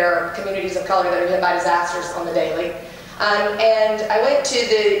thing that there are communities of color that are hit by disasters on the daily. And I went to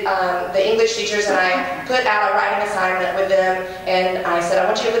the English teachers and I put out a writing assignment with them, and I said, I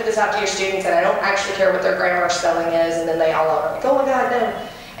want you to put this out to your students, and I don't actually care what their grammar or spelling is. And then they all are like, oh my God, no.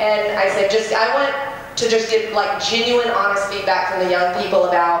 And I said, I want to just get like genuine, honest feedback from the young people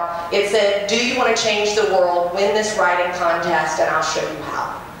about, it said, do you want to change the world? Win this writing contest and I'll show you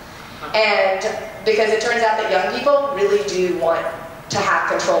how. And because it turns out that young people really do want to have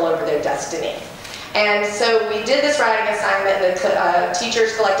control over their destiny. And so we did this writing assignment, and the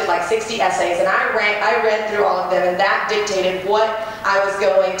teachers collected like 60 essays, and I read through all of them, and that dictated what I was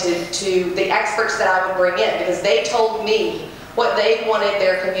going to the experts that I would bring in, because they told me what they wanted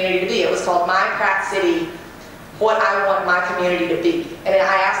their community to be. It was called My Pratt City, what I want my community to be. And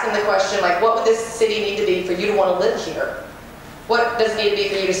I asked them the question, like, what would this city need to be for you to want to live here? What does it need to be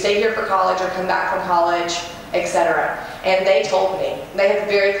for you to stay here for college or come back from college, etc.? And they told me. They had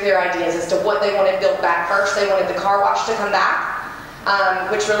very clear ideas as to what they wanted built back first. They wanted the car wash to come back,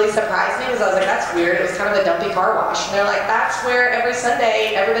 which really surprised me because I was like, that's weird. It was kind of a dumpy car wash. And they're like, that's where every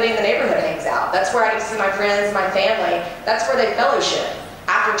Sunday everybody in the neighborhood hangs out. That's where I get to see my friends, my family. That's where they fellowship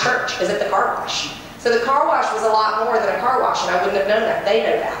after church, is at the car wash. So the car wash was a lot more than a car wash, and I wouldn't have known that. They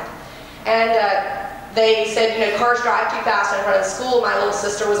know that. And they said, you know, cars drive too fast in front of the school. My little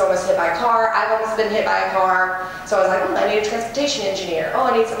sister was almost hit by a car. I've almost been hit by a car. So I was like, I need a transportation engineer. Oh,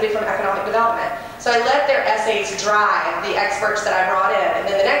 I need somebody from economic development. So I let their essays drive the experts that I brought in. And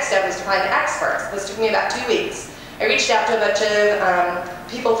then the next step was to find the experts. This took me about 2 weeks. I reached out to a bunch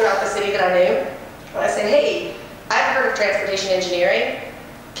of people throughout the city that I knew. And I said, hey, I've heard of transportation engineering.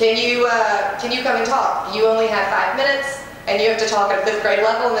 Can you come and talk? You only have 5 minutes. And you have to talk at a 5th grade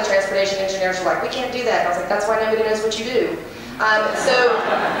level, and the transportation engineers were like, we can't do that. And I was like, that's why nobody knows what you do. So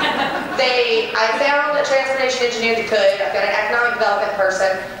I found a transportation engineer that could. I've got an economic development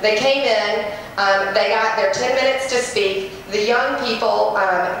person. They came in, they got their 10 minutes to speak. The young people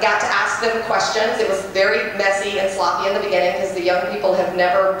got to ask them questions. It was very messy and sloppy in the beginning because the young people have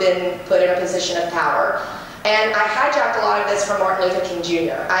never been put in a position of power. And I hijacked a lot of this from Martin Luther King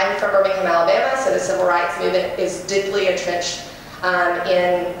Jr. I'm from Birmingham, Alabama, so the civil rights movement is deeply entrenched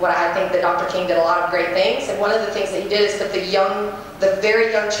in what I think that Dr. King did a lot of great things. And one of the things that he did is put the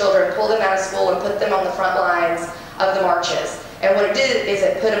very young children, pull them out of school and put them on the front lines of the marches. And what it did is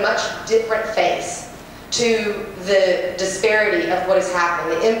it put a much different face to the disparity of what is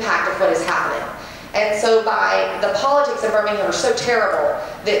happening, the impact of what is happening. And so the politics in Birmingham are so terrible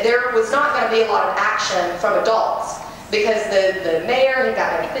that there was not going to be a lot of action from adults because the mayor had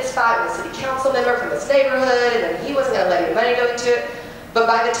gotten in a fist fight with a city council member from this neighborhood, and then he wasn't going to let any money go into it. But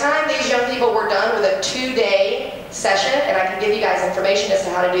by the time these young people were done with a 2-day session, and I can give you guys information as to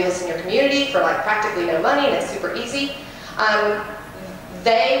how to do this in your community for like practically no money, and it's super easy,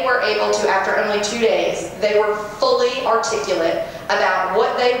 they were able to, after only 2 days, they were fully articulate about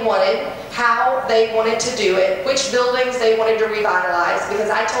what they wanted, how they wanted to do it, which buildings they wanted to revitalize, because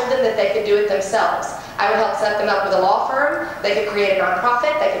I told them that they could do it themselves. I would help set them up with a law firm, they could create a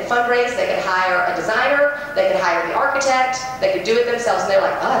nonprofit, they could fundraise, they could hire a designer, they could hire the architect, they could do it themselves, and they're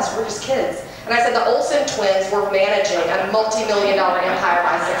like, us, we're just kids. And I said the Olsen twins were managing a multi-million-dollar empire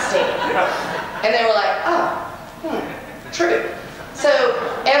by 16. And they were like, oh, true. So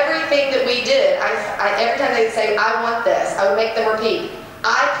everything that we did, every time they'd say, I want this, I would make them repeat,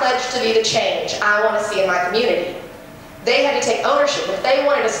 I pledge to be the change I want to see in my community. They had to take ownership. If they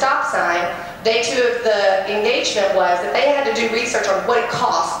wanted a stop sign, day 2 of the engagement was that they had to do research on what it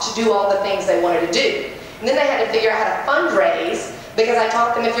cost to do all the things they wanted to do. And then they had to figure out how to fundraise, because I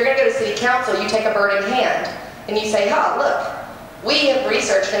taught them if you're going to go to city council, you take a bird in hand. And you say, oh, look, we have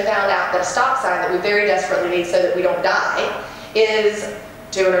researched and found out that a stop sign that we very desperately need so that we don't die is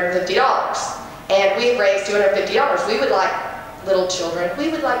 $250. And we have raised $250. We would like, little children, we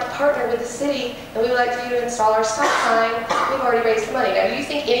would like to partner with the city, and we would like for you to install our stop sign. We've already raised the money. Now, do you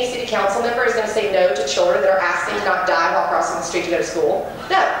think any city council member is going to say no to children that are asking to not die while crossing the street to go to school?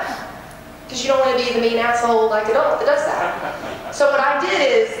 No. Because you don't want to be the mean asshole like adult that does that. So what I did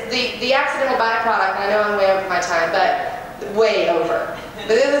is, the accidental byproduct, and I know I'm way over my time, but way over.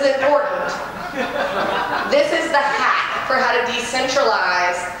 But this is important. This is the hack for how to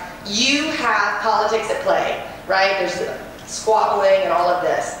decentralize. You have politics at play, right? There's squabbling and all of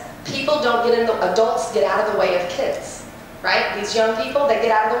this. People don't get in the, adults get out of the way of kids, right? These young people, they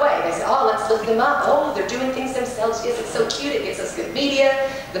get out of the way. They say, oh, let's lift them up. Oh, they're doing things themselves. Yes, it's so cute. It gets us good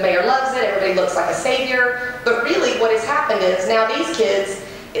media. The mayor loves it. Everybody looks like a savior. But really what has happened is now these kids,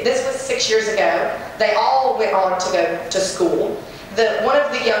 this was 6 years ago, they all went on to go to school. One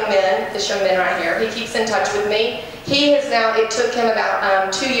of the young men, this young man right here, he keeps in touch with me. He has now, it took him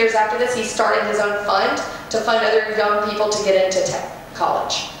about 2 years after this, he started his own fund to fund other young people to get into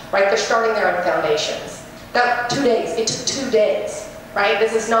college, right? They're starting their own foundations. Now, 2 days, it took 2 days, right?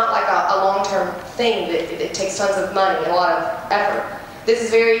 This is not like a long-term thing that it takes tons of money and a lot of effort. This is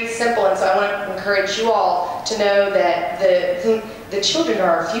very simple, and so I want to encourage you all to know that the children are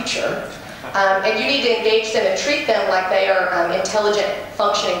our future. And you need to engage them and treat them like they are intelligent,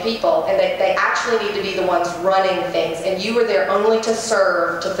 functioning people, and that they actually need to be the ones running things. And you are there only to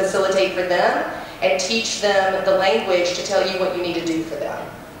serve, to facilitate for them, and teach them the language to tell you what you need to do for them.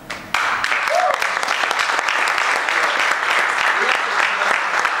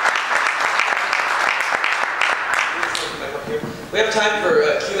 We have time for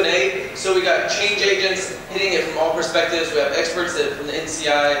Q&A. So we got change agents hitting it from all perspectives. We have experts from the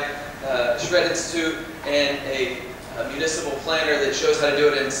NCI, Shred Institute, and a municipal planner that shows how to do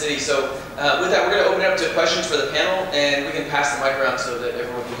it in the city. So with that, we're going to open it up to questions for the panel, and we can pass the mic around so that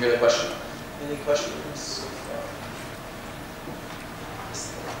everyone can hear the question. Any questions?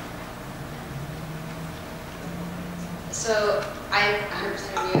 So I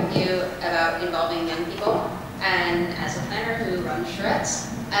 100% agree with you about involving young people, and as a planner who runs Shreds,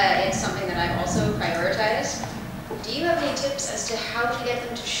 it's something that I've also prioritized. Do you have any tips as to how to get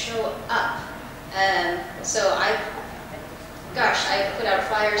them to show up? So I've put out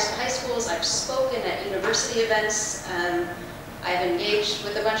flyers in high schools, I've spoken at university events, I've engaged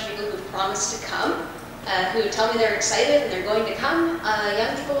with a bunch of people who've promised to come, who tell me they're excited and they're going to come,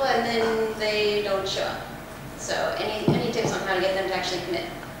 young people, and then they don't show up. So any tips on how to get them to actually commit?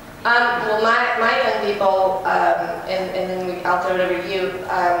 Well, my young people, and then I'll throw it over to you.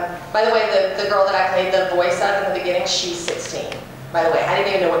 By the way, the girl that I played the voice of in the beginning, she's 16. By the way, I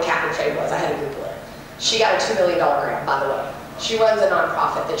didn't even know what cap and trade was. I had to Google it. She got a $2 million grant, by the way. She runs a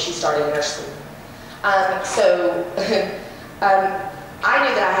nonprofit that she started in her school. I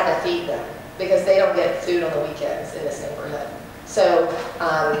knew that I had to feed them because they don't get food on the weekends in this neighborhood. So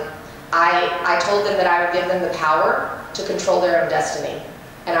I told them that I would give them the power to control their own destiny,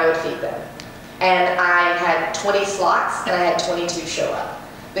 and I would feed them. And I had 20 slots, and I had 22 show up.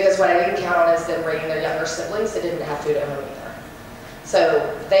 Because what I didn't count on is them bringing their younger siblings that didn't have food at home either. So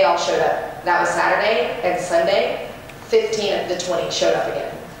they all showed up. That was Saturday and Sunday. 15 of the 20 showed up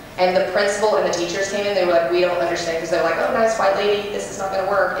again. And the principal and the teachers came in, they were like, we don't understand, because they're like, oh, nice white lady, this is not going to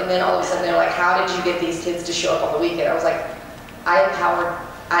work. And then all of a sudden they're like, how did you get these kids to show up on the weekend? I was like, I empowered,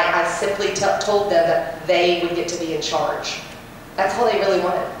 I simply told them that they would get to be in charge. That's all they really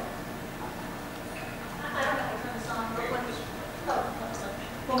wanted.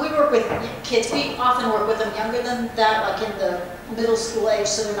 kids. We often work with them younger than that, like in the middle school age,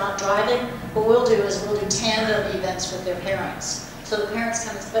 so they're not driving. What we'll do is we'll do tandem events with their parents. So the parents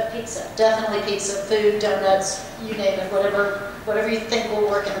come and say, but pizza, definitely pizza, food, donuts, you name it, whatever you think will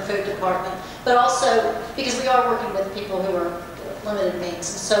work in the food department. But also, because we are working with people who are limited means, and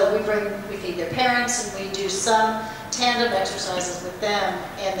so we feed their parents, and we do some tandem exercises with them,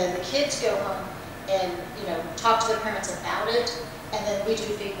 and then the kids go home and talk to their parents about it, and then we do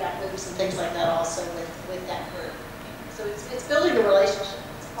feedback loops and things like that also with that group. So it's building a relationship.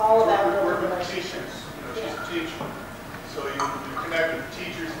 It's all about building a relationship. She's a teacher. So you connect with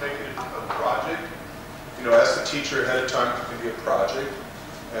teachers, make it a project. Ask the teacher ahead of time if it can be a project.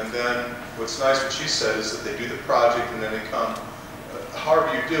 And then what's nice, what she said, is that they do the project and then they come,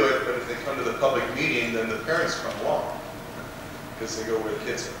 however you do it, but if they come to the public meeting, then the parents come along because they go where the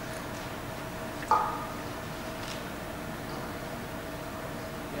kids are.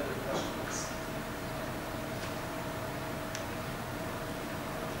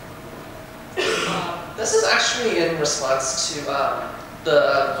 This is actually in response to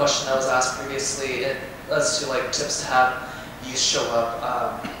the question that was asked previously as to tips to have youth show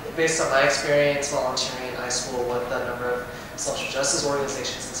up. Based on my experience volunteering in high school with a number of social justice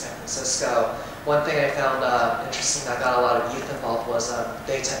organizations in San Francisco, one thing I found interesting that got a lot of youth involved was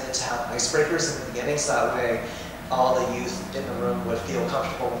they tended to have icebreakers in the beginning, so that way all the youth in the room would feel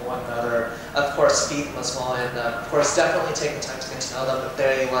comfortable with one another. Of course, feed them as well, and of course, definitely take the time to get to know them. If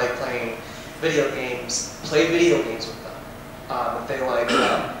they like playing video games, play video games with them. If they like,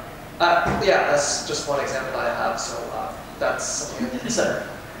 yeah, that's just one example that I have, so that's something to consider.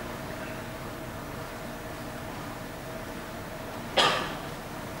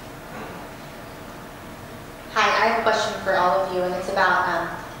 Hi, I have a question for all of you, and it's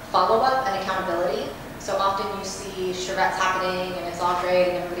about follow-up and accountability. So often you see charrettes happening, and it's all great,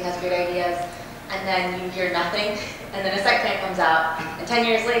 and everybody has great ideas, and then you hear nothing, and then a site plan comes out, and 10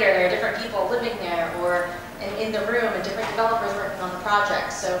 years later there are different people living there, or in the room, and different developers working on the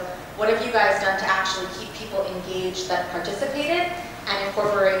project. So what have you guys done to actually keep people engaged that participated, and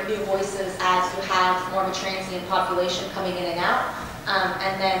incorporate new voices as you have more of a transient population coming in and out,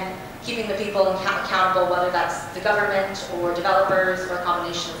 and then keeping the people accountable, whether that's the government or developers or a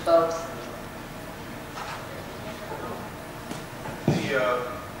combination of both?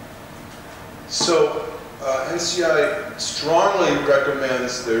 NCI strongly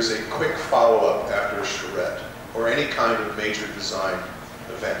recommends there's a quick follow-up after a charrette or any kind of major design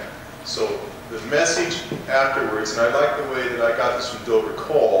event. So the message afterwards, and I like the way that I got this from Dover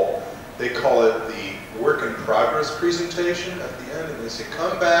Cole, they call it the work in progress presentation at the end, and they say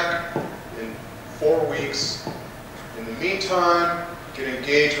come back in 4 weeks. In the meantime, get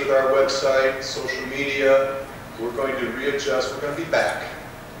engaged with our website, social media. We're going to readjust, we're going to be back.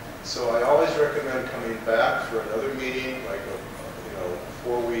 So I always recommend coming back for another meeting, like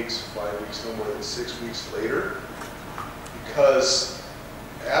 4 weeks, 5 weeks, no more than 6 weeks later. Because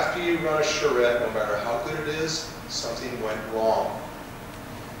after you run a charrette, no matter how good it is, something went wrong.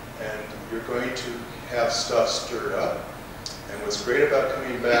 And you're going to have stuff stirred up. And what's great about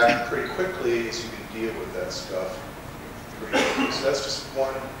coming back pretty quickly is you can deal with that stuff pretty quickly. So that's just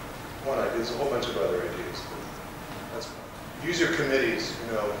one idea. There's a whole bunch of other ideas. That's one. Use your committees.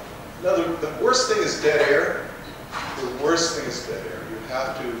 The worst thing is dead air. The worst thing is dead air. You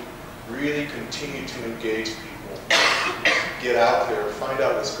have to really continue to engage people. Get out there, find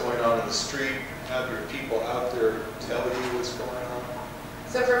out what's going on in the street, have your people out there tell you what's going on.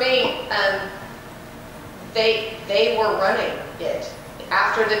 So for me, they were running it.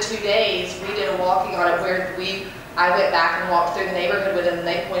 After the 2 days, we did a walking on it where I went back and walked through the neighborhood with them, and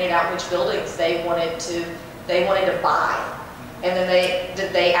they pointed out which buildings they wanted to buy. And then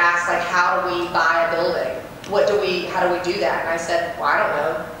they asked, like, how do we buy a building? How do we do that? And I said, well, I don't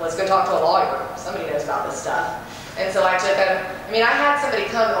know. Let's go talk to a lawyer. Somebody knows about this stuff. And so I took them. I had somebody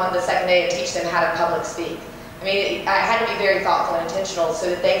come on the second day and teach them how to public speak. I had to be very thoughtful and intentional so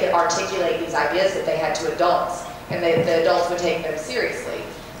that they could articulate these ideas that they had to adults, and the adults would take them seriously.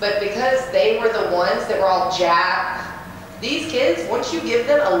 But because they were the ones that were all jabbed, these kids, once you give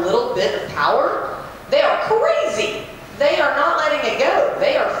them a little bit of power, they are crazy. They are not letting it go.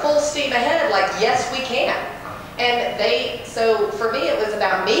 They are full steam ahead, like, yes, we can. And so for me, it was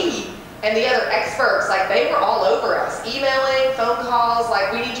about me and the other experts. Like, they were all over us, emailing, phone calls,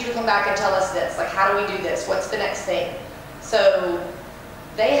 like, we need you to come back and tell us this. Like, how do we do this? What's the next thing? So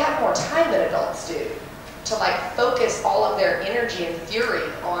they have more time than adults do to, like, focus all of their energy and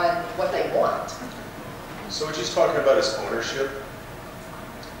fury on what they want. So what she's talking about is ownership.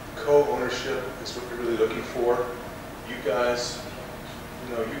 Co-ownership is what we're really looking for. You guys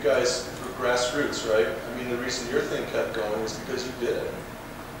grassroots, right? I mean, the reason your thing kept going is because you did it,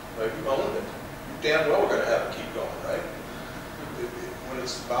 right? You owned it. You damn well were going to have it keep going, right? When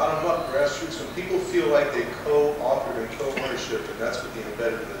it's bottom-up grassroots, when people feel like they co-authored and co-ownership, and that's what the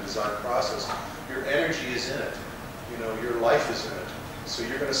embedded in the design process, your energy is in it. You know, your life is in it. So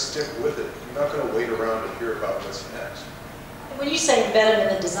you're going to stick with it. You're not going to wait around and hear about what's next. When you say embed them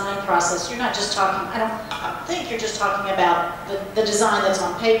in the design process, you're not just talking, I don't think you're just talking about the design that's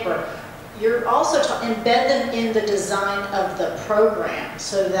on paper. You're also embed them in the design of the program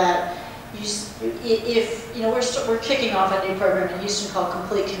so that if, you know, we're kicking off a new program in Houston called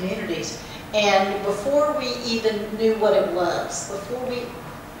Complete Communities. And before we even knew what it was,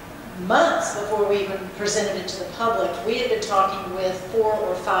 months before we even presented it to the public, we had been talking with 4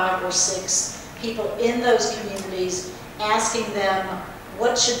 or 5 or 6 people in those communities, asking them,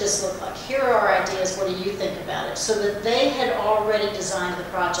 what should this look like? Here are our ideas, what do you think about it? So that they had already designed the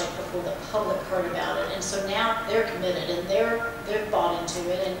project before the public heard about it. And so now they're committed and they're bought into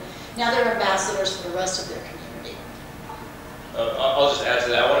it, and now they're ambassadors for the rest of their community. I'll just add to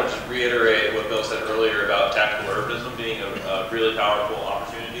that. I want to just reiterate what Bill said earlier about tactical urbanism being a really powerful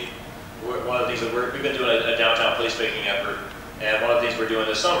opportunity. One of the things that we've been doing a downtown placemaking effort, and one of the things we're doing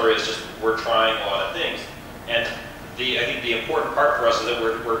this summer is just we're trying a lot of things. And I think the important part for us is that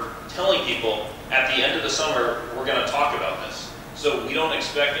we're telling people at the end of the summer we're going to talk about this. So we don't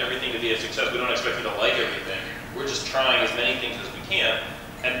expect everything to be a success. We don't expect you to like everything. We're just trying as many things as we can,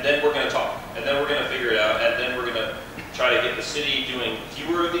 and then we're going to talk, and then we're going to figure it out, and then we're going to try to get the city doing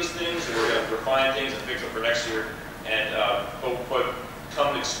fewer of these things, and we're going to refine things and fix them for next year. And but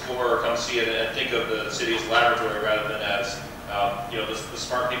come explore, come see it, and think of the city as laboratory rather than as you know, the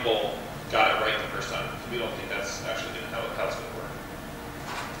smart people got it right the first time. We don't think that's actually how it's going to work.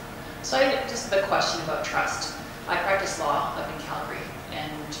 So I just have a question about trust. I practice law up in Calgary,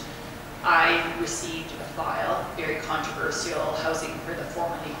 and I received a file, very controversial housing for the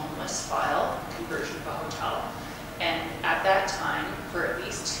formerly homeless file, conversion of a hotel. And at that time, for at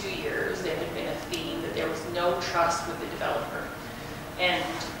least 2 years, there had been a theme that there was no trust with the developer. And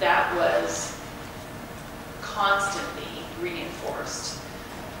that was constantly reinforced.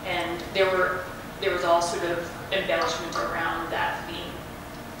 And there was all sort of embellishment around that theme.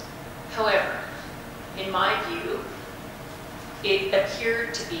 However, in my view, it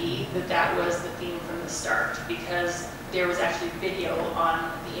appeared to be that that was the theme from the start, because there was actually video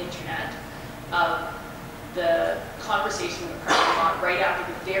on the internet of the conversation in the parking lot right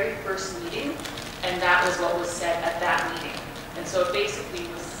after the very first meeting, and that was what was said at that meeting. And so it basically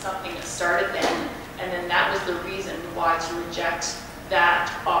was something that started then, and then that was the reason why to reject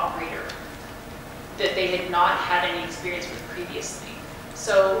that operator that they had not had any experience with previously.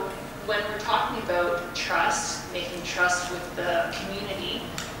 So when we're talking about trust, making trust with the community,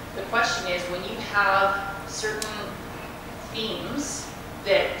 the question is, when you have certain themes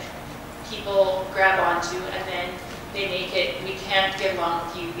that people grab onto and then they make it, we can't get along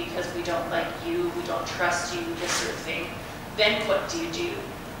with you because we don't like you, we don't trust you, this sort of thing, then what do you do?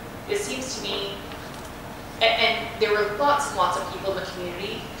 It seems to me, and there were lots and lots of people in the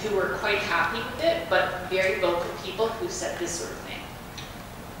community who were quite happy with it, but very vocal people who said this sort of thing.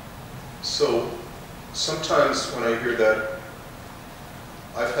 So sometimes when I hear that,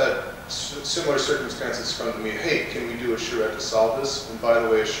 I've had similar circumstances come to me, hey, can we do a charrette to solve this? And by the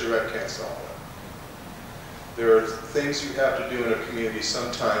way, a charrette can't solve that. There are things you have to do in a community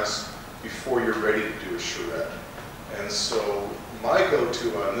sometimes before you're ready to do a charrette. And so my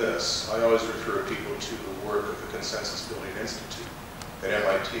go-to on this, I always refer people to the work of the Consensus Building Institute at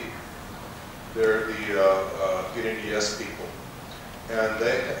MIT. They're the Get Into Yes people. And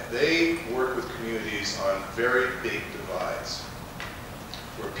they work with communities on very big divides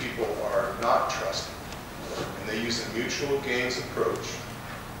where people are not trusting. And they use a mutual gains approach.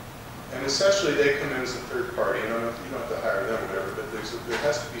 And essentially they come in as a third party. You don't have to hire them or whatever, but there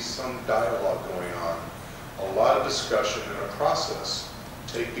has to be some dialogue going on. A lot of discussion and a process.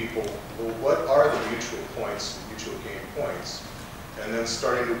 Take people, well, what are the mutual points, mutual gain points? And then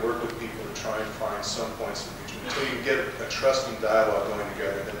starting to work with people to try and find some points of mutual, until you get a trusting dialogue going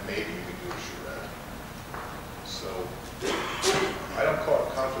together, then maybe you can do a charrette. So I don't call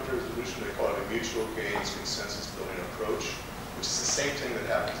it conflict resolution, they call it a mutual gains consensus building approach, which is the same thing that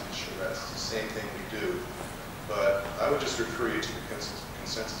happens in charrettes. It's the same thing we do. But I would just refer you to the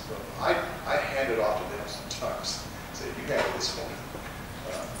consensus building. I hand it off to them sometimes. Say, you handle this one.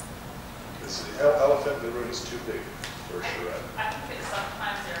 Because the elephant in the room is too big for a charrette. I think that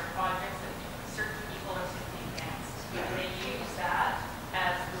sometimes there are projects that certain people are simply against. And they use that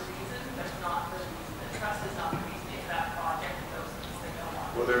as the reason, but not the reason. The trust is not the reason. It's that project and those things they don't want.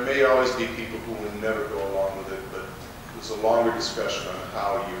 Well, there may always always be people who will never go along with it, but there's a longer discussion on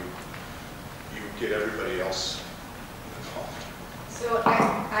how you get everybody else involved. So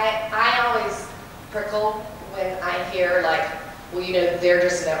I always prickle when I hear like, well, you know, they're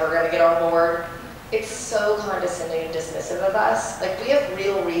just never going to get on board. It's so condescending and dismissive of us. Like, we have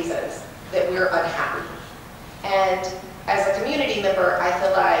real reasons that we're unhappy. And as a community member, I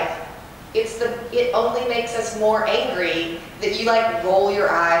feel like it only makes us more angry that you like roll your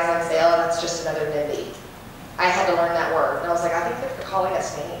eyes and say, oh, that's just another NIMBY. I had to learn that word. And I was like, I think they're calling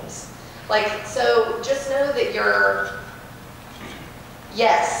us names. Like, so just know that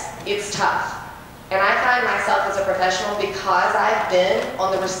yes, it's tough. And I find myself as a professional, because I've been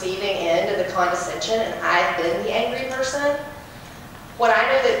on the receiving end of the condescension and I've been the angry person, what I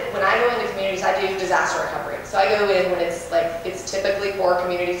know that when I go into communities, I do disaster recovery. So I go in when it's typically poor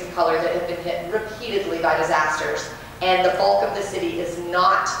communities of color that have been hit repeatedly by disasters. And the bulk of the city is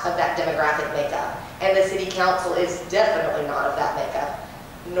not of that demographic makeup. And the city council is definitely not of that makeup,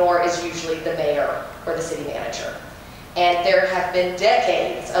 nor is usually the mayor or the city manager. And there have been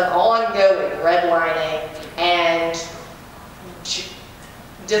decades of ongoing redlining and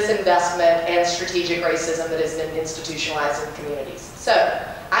disinvestment and strategic racism that has been institutionalized in communities. So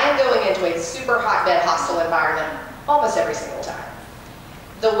I am going into a super hotbed, hostile environment almost every single time.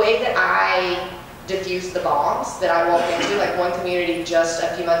 The way that I diffuse the bombs that I walk into, like one community just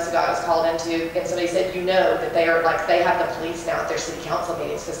a few months ago I was called into, and somebody said, you know that they are like, they have the police now at their city council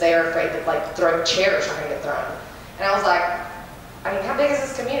meetings because they are afraid that like chairs are going to get thrown. And I was like, I mean, how big is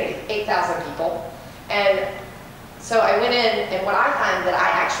this community? 8,000 people. And so I went in, and what I find that I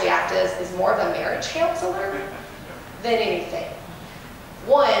actually act as is more of a marriage counselor than anything.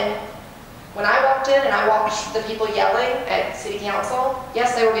 One, when I walked in and I watched the people yelling at city council,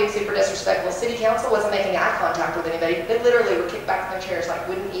 yes, they were being super disrespectful. City council wasn't making eye contact with anybody. They literally were kicked back in their chairs, like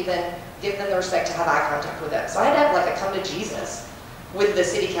wouldn't even give them the respect to have eye contact with them. So I had to have like a come to Jesus with the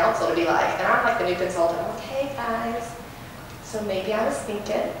city council to be like, and I'm like the new consultant, I'm like, hey guys, so maybe I was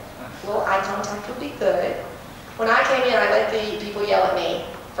thinking a little eye contact would be good. When I came in, I let the people yell at me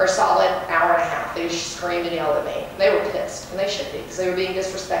for a solid hour and a half. They just screamed and yelled at me. They were pissed, and they should be, because they were being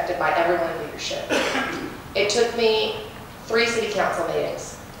disrespected by everyone in leadership. It took me 3 city council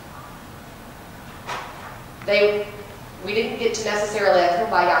meetings. We didn't get to necessarily a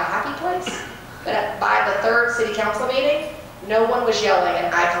kumbaya happy place, but by the 3rd city council meeting, no one was yelling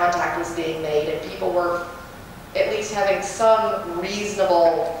and eye contact was being made, and people were at least having some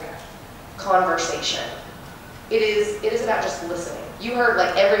reasonable conversation. It is about just listening. You heard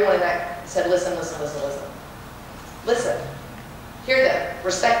like everyone in that said, listen, listen, listen, listen. Listen. Hear them.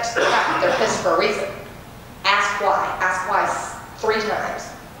 Respect the fact that they're pissed for a reason. Ask why. Ask why 3 times.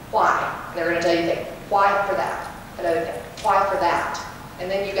 Why? And they're going to tell you things. Why for that? Another thing. Why for that?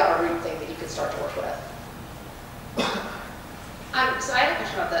 And then you got a root thing that you can start to work with. So I have a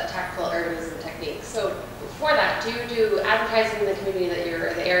question about the tactical urbanism technique. So for that, do you do advertising in the community that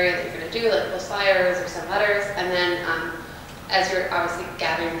you're, the area that you're going to do, like post flyers or send letters, and then as you're obviously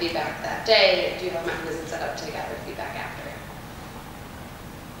gathering feedback that day, do you have mechanisms set up to gather feedback after?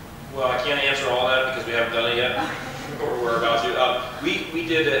 Well, I can't answer all that because we haven't done it yet, or we're about to. We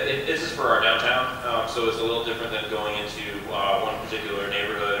did it. This is for our downtown, so it's a little different than going into one particular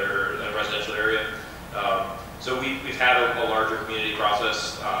neighborhood or a residential area. So we've had a larger community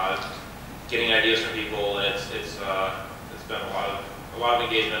process, getting ideas from people, and it's been a lot of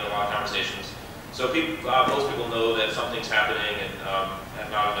engagement, a lot of conversations. So most people know that something's happening,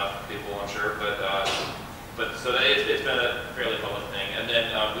 and not enough people, I'm sure, but so it's been a fairly public thing. And then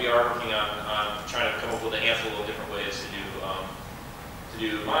we are working on trying to come up with a handful of different ways to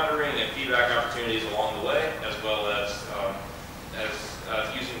do monitoring and feedback opportunities along the way, as well as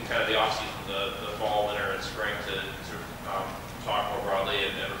using kind of the off-season, the fall, winter, and spring to talk more broadly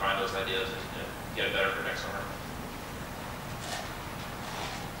and refine those ideas and get it better for next summer.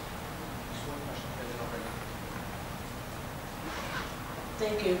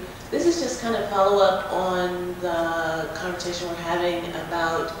 Thank you. This is just kind of follow up on the conversation we're having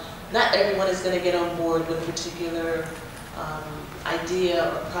about not everyone is going to get on board with a particular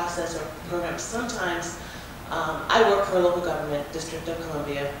idea or process or program. Sometimes I work for a local government, District of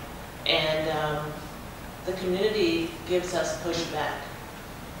Columbia, and the community gives us pushback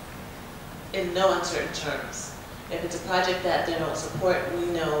in no uncertain terms. If it's a project that they don't support, we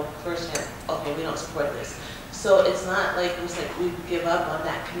know firsthand, okay, we don't support this. So it's not like we give up on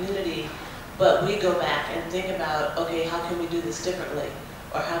that community, but we go back and think about, okay, how can we do this differently?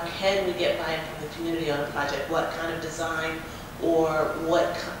 Or how can we get buy-in from the community on a project? What kind of design or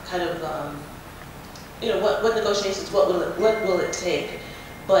what kind of, what negotiations, what will it take?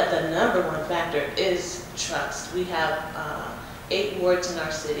 But the number one factor is trust. We have 8 wards in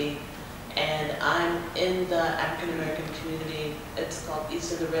our city, and I'm in the African American community. It's called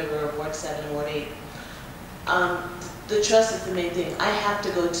East of the River, Ward 7 and Ward 8. The trust is the main thing. I have to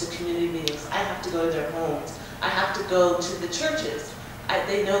go to community meetings. I have to go to their homes. I have to go to the churches.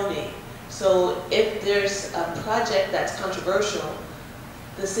 They know me. So if there's a project that's controversial,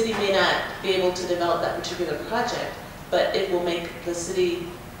 the city may not be able to develop that particular project, but it will make the city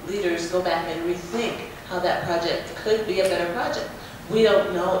leaders go back and rethink how that project could be a better project. We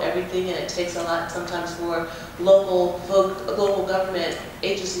don't know everything, and it takes a lot sometimes for local government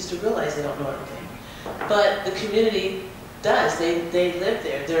agencies to realize they don't know everything. But the community does. They live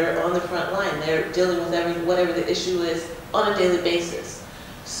there. They're on the front line. They're dealing with whatever the issue is on a daily basis.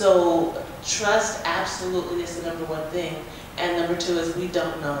 So trust absolutely is the number one thing. And number 2 is we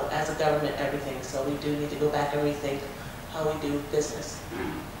don't know as a government everything. So we do need to go back and rethink how we do business.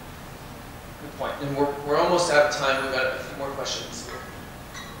 Good point. And we're almost out of time. We've got a few more questions here.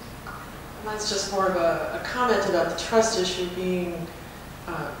 Mine's just more of a comment about the trust issue being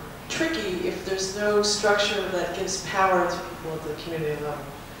tricky if there's no structure that gives power to people at the community level.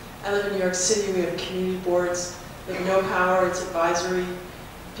 I live in New York City. We have community boards. They have no power. It's advisory.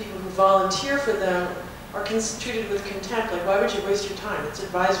 People who volunteer for them are treated with contempt. Like, why would you waste your time? It's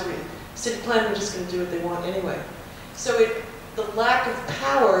advisory. City planning is just going to do what they want anyway. So the lack of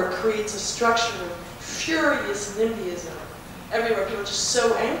power creates a structure of furious NIMBYism everywhere. People are just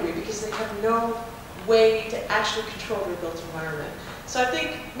so angry because they have no way to actually control their built environment. So I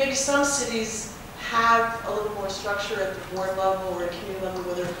think maybe some cities have a little more structure at the board level or at community level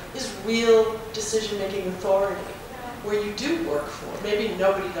where there is real decision-making authority, where you do work for. Maybe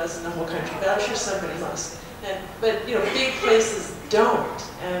nobody does in the whole country, but I'm sure somebody must. But big places don't.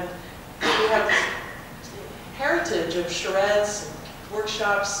 And we have this heritage of charrettes and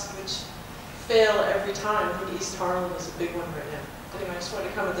workshops which fail every time. I think East Harlem is a big one right now. Anyway, I just wanted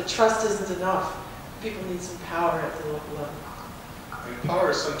to comment that trust isn't enough. People need some power at the local level. And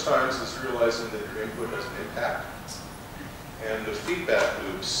power sometimes is realizing that your input has an impact. And the feedback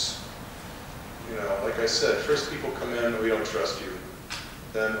loops, like I said, first people come in, we don't trust you.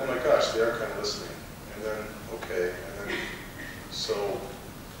 Then, oh my gosh, they are kind of listening. And then, okay. And then, so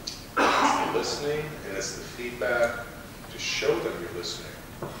it's the listening and it's the feedback to show them you're listening.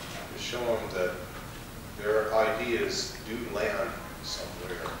 To show them that their ideas do land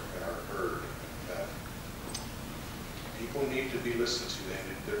somewhere and are heard. That people need to be listened to.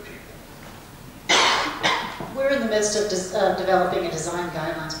 They're people. We're in the midst of developing a design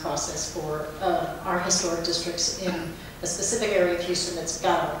guidelines process for our historic districts in a specific area of Houston that's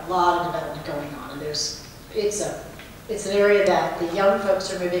got a lot of development going on. And it's an area that the young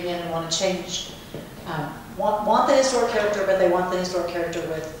folks are moving in and want to change, want the historic character, but they want the historic character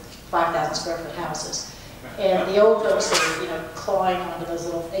with 5,000 square foot houses. And the old folks are, clawing onto those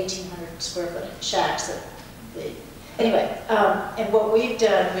little 1,800 square foot shacks that anyway, and what we've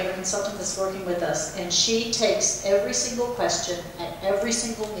done, we have a consultant that's working with us, and she takes every single question at every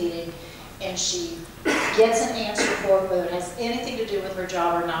single meeting, and she gets an answer for it, whether it has anything to do with her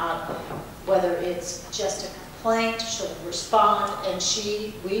job or not, whether it's just a complaint, she'll respond, and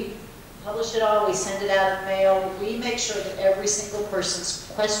we publish it all, we send it out in mail, we make sure that every single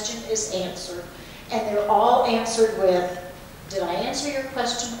person's question is answered, and they're all answered with, did I answer your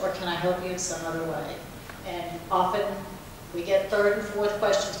question, or can I help you in some other way? And often we get third and fourth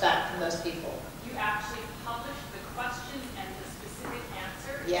questions back from those people. You actually publish the question and the specific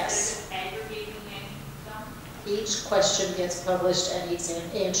answer? Yes. Instead of just aggregating them? Each question gets published and each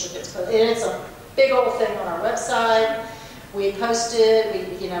answer gets published. And it's a big old thing on our website. We post it,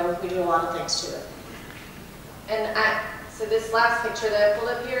 we do a lot of things to it. And so this last picture that I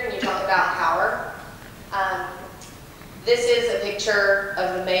pulled up here, and you talk about power. This is a picture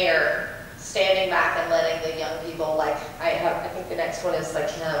of the mayor standing back and letting the young people, I think the next one is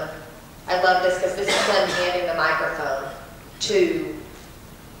him. I love this because this is him handing the microphone to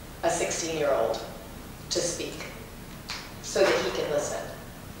a 16-year-old to speak so that he can listen.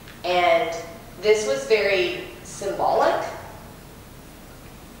 And this was very symbolic,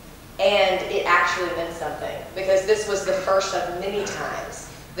 and it actually meant something because this was the first of many times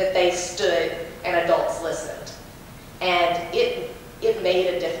that they stood and adults listened. And it made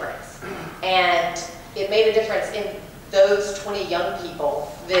a difference. And it made a difference in those 20 young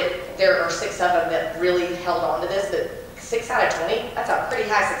people that there are 6 of them that really held on to this. That 6 out of 20, that's a pretty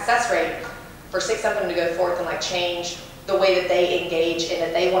high success rate for 6 of them to go forth and change the way that they engage and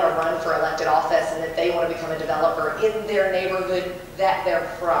that they want to run for elected office and that they want to become a developer in their neighborhood that they're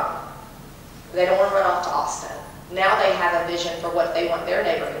from. They don't want to run off to Austin. Now they have a vision for what they want their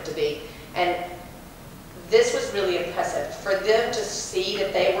neighborhood to be. And this was really impressive for them to see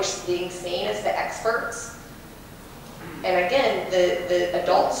that they were being seen as the experts. And again, the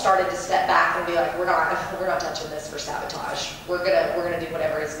adults started to step back and be like, we're not touching this for sabotage. We're gonna do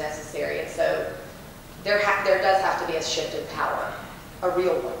whatever is necessary. And so there does have to be a shift in power, a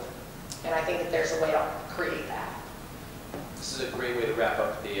real one. And I think that there's a way to create that. This is a great way to wrap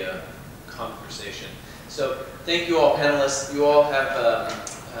up the conversation. So thank you all panelists. You all have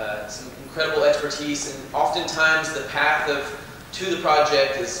some incredible expertise, and oftentimes the path to the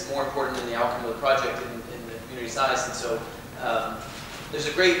project is more important than the outcome of the project in the community size. And so there's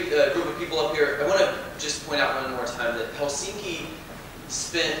a great group of people up here. I want to just point out one more time that Helsinki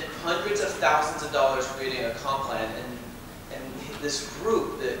spent hundreds of thousands of dollars creating a comp plan, and this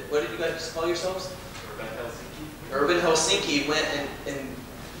group that, what did you guys call yourselves? Urban Helsinki went and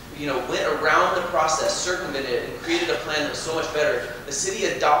went around the process, circumvented it, and created a plan that was so much better. The city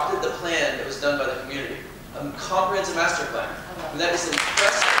adopted the plan that was done by the community, a comprehensive master plan. And that is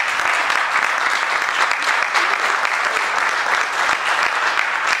impressive.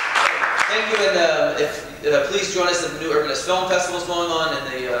 Thank you, and please join us at the new Urbanist Film Festival is going on, and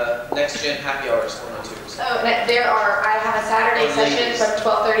the Next Gen Happy Hour is going on too. So. Oh, and I have a Saturday session from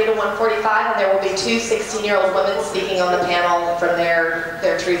 12:30 to 1:45, and there will be two 16-year-old women speaking on the panel from their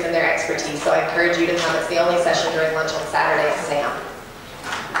truth and their expertise. So I encourage you to come. It's the only session during lunch on Saturday at SAM.